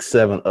 5, 6,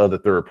 7 other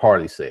third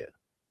parties say it?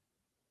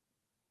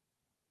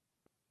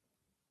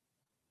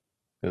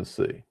 Let's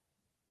see.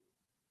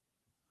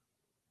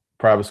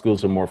 Private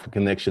schools are more for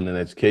connection than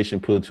education,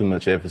 put too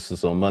much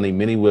emphasis on money.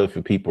 Many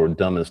wealthy people are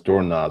dumb as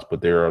doorknobs,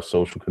 but there are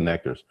social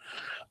connectors.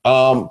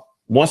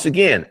 Once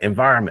again,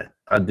 environment.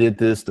 I did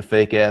this to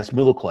fake ass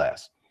middle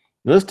class.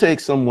 Let's take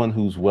someone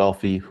who's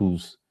wealthy,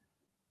 who's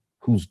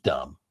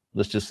dumb.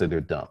 Let's just say they're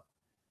dumb.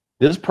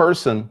 This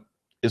person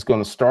is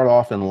going to start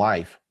off in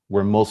life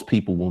where most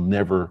people will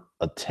never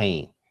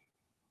attain.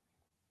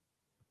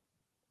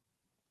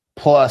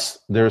 Plus,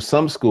 there are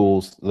some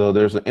schools, though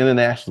there's an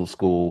international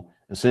school.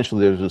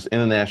 Essentially, there's this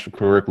international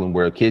curriculum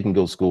where a kid can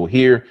go to school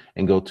here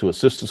and go to a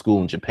sister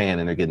school in Japan,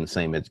 and they're getting the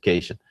same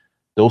education.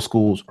 Those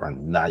schools are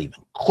not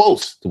even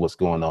close to what's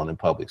going on in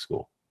public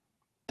school.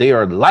 They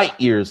are light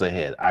years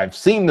ahead. I've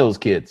seen those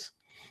kids.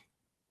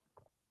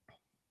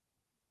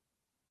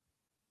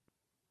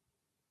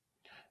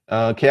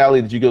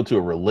 Callie, did you go to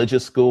a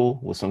religious school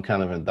with some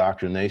kind of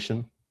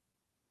indoctrination?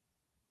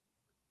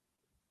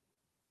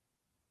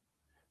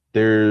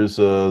 There's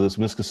this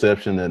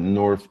misconception that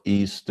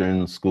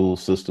Northeastern school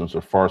systems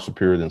are far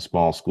superior than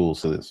small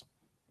schools. So this,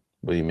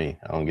 what do you mean?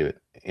 I don't get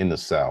it. In the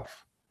South.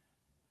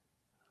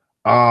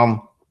 I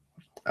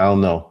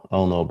don't know. I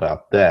don't know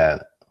about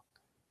that.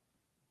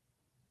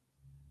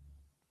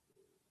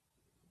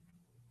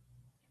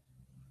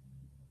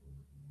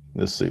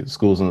 Let's see.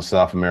 Schools in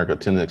South America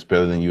tend to expect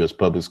better than U.S.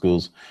 public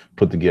schools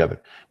put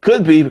together.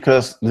 Could be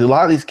because a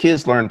lot of these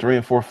kids learn 3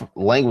 and 4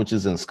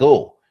 languages in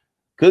school.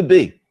 Could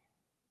be.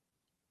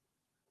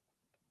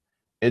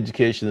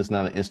 Education is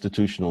not an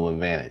institutional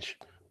advantage.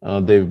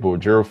 David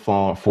Boyd, Gerald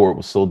Ford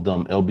was so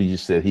dumb. LBG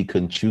said he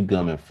couldn't chew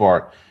gum and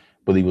fart,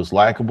 but he was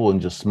likable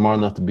and just smart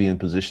enough to be in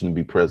position to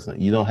be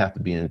president. You don't have to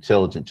be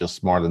intelligent, just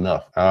smart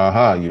enough.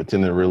 You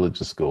attended a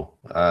religious school.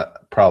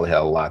 Probably had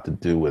a lot to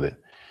do with it.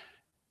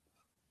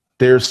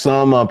 There's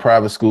some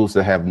private schools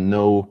that have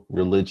no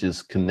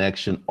religious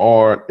connection,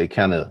 or they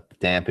kind of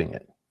dampen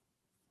it.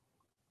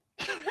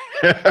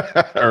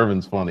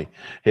 Irvin's funny.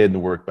 Heading to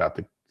work, about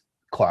to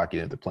clock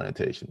in at the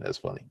plantation. That's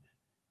funny.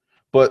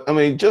 But I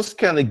mean, just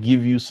kind of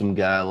give you some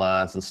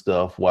guidelines and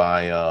stuff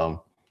why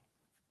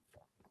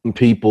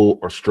people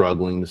are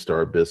struggling to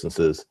start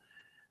businesses.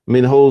 I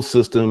mean, the whole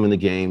system in the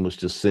game was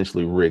just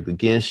essentially rigged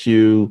against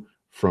you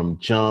from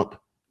jump.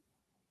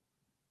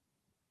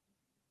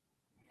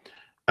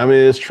 I mean,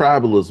 it's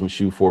tribalism,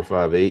 shoe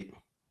 458.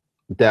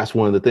 That's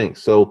one of the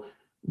things. So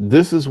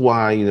this is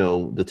why, you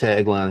know, the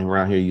tagline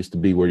around here used to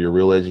be where your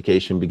real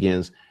education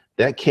begins.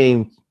 That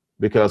came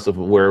because of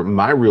where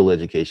my real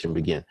education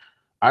began.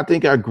 I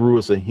think I grew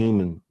as a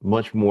human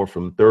much more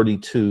from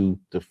 32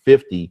 to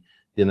 50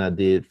 than I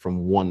did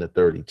from 1 to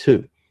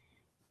 32.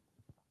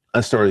 I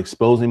started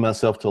exposing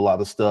myself to a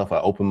lot of stuff. I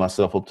opened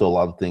myself up to a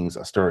lot of things.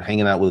 I started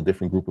hanging out with a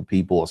different group of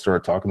people. I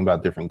started talking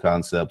about different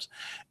concepts.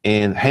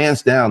 And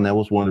hands down, that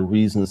was one of the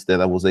reasons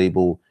that I was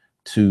able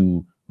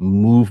to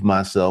move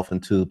myself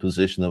into the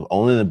position of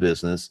owning a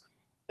business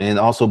and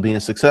also being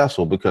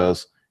successful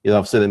because, you know,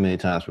 I've said it many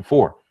times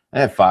before.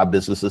 I had 5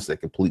 businesses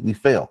that completely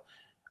failed.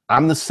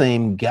 I'm the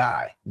same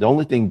guy. The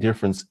only thing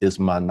different is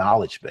my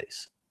knowledge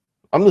base.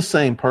 I'm the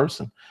same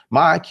person.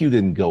 My IQ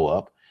didn't go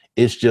up.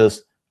 It's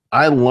just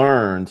I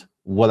learned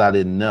what I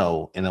didn't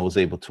know and I was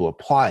able to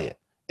apply it.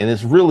 And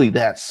it's really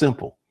that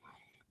simple,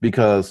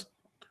 because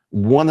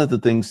one of the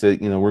things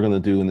that, you know, we're going to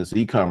do in this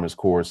e-commerce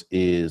course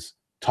is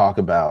talk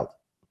about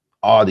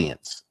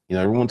audience. You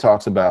know, everyone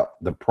talks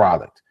about the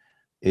product.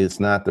 It's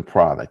not the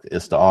product,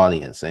 it's the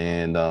audience.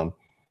 And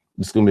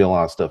there's going to be a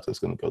lot of stuff that's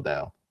going to go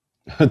down.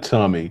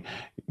 Tommy,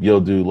 yo,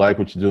 dude, like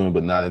what you're doing,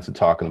 but not into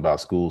talking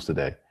about schools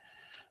today.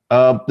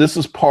 This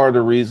is part of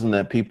the reason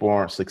that people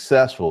aren't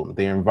successful,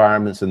 their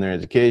environments and their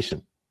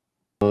education.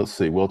 Let's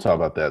see, we'll talk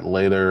about that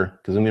later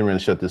because I'm going to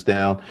shut this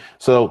down.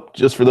 So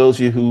just for those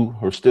of you who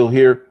are still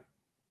here,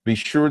 be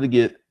sure to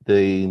get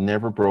the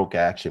Never Broke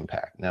Action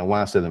Pack. Now,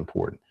 why is that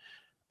important?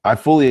 I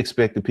fully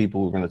expect the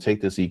people who are going to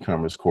take this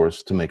e-commerce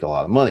course to make a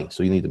lot of money.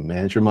 So you need to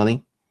manage your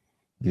money.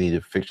 You need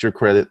to fix your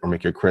credit or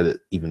make your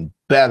credit even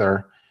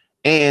better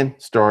and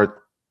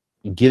start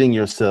getting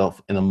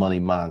yourself in a money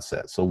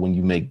mindset. So when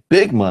you make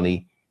big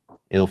money,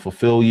 it'll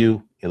fulfill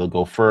you, it'll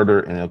go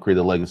further, and it'll create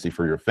a legacy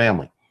for your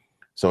family.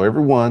 So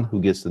everyone who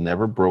gets the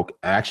Never Broke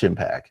Action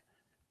Pack,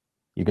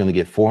 you're going to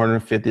get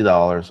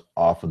 $450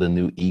 off of the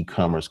new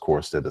e-commerce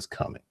course that is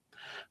coming.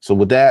 So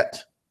with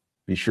that,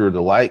 be sure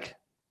to like,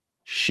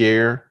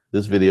 share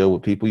this video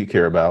with people you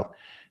care about,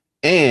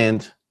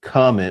 and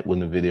comment when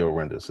the video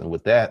renders. And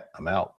with that, I'm out.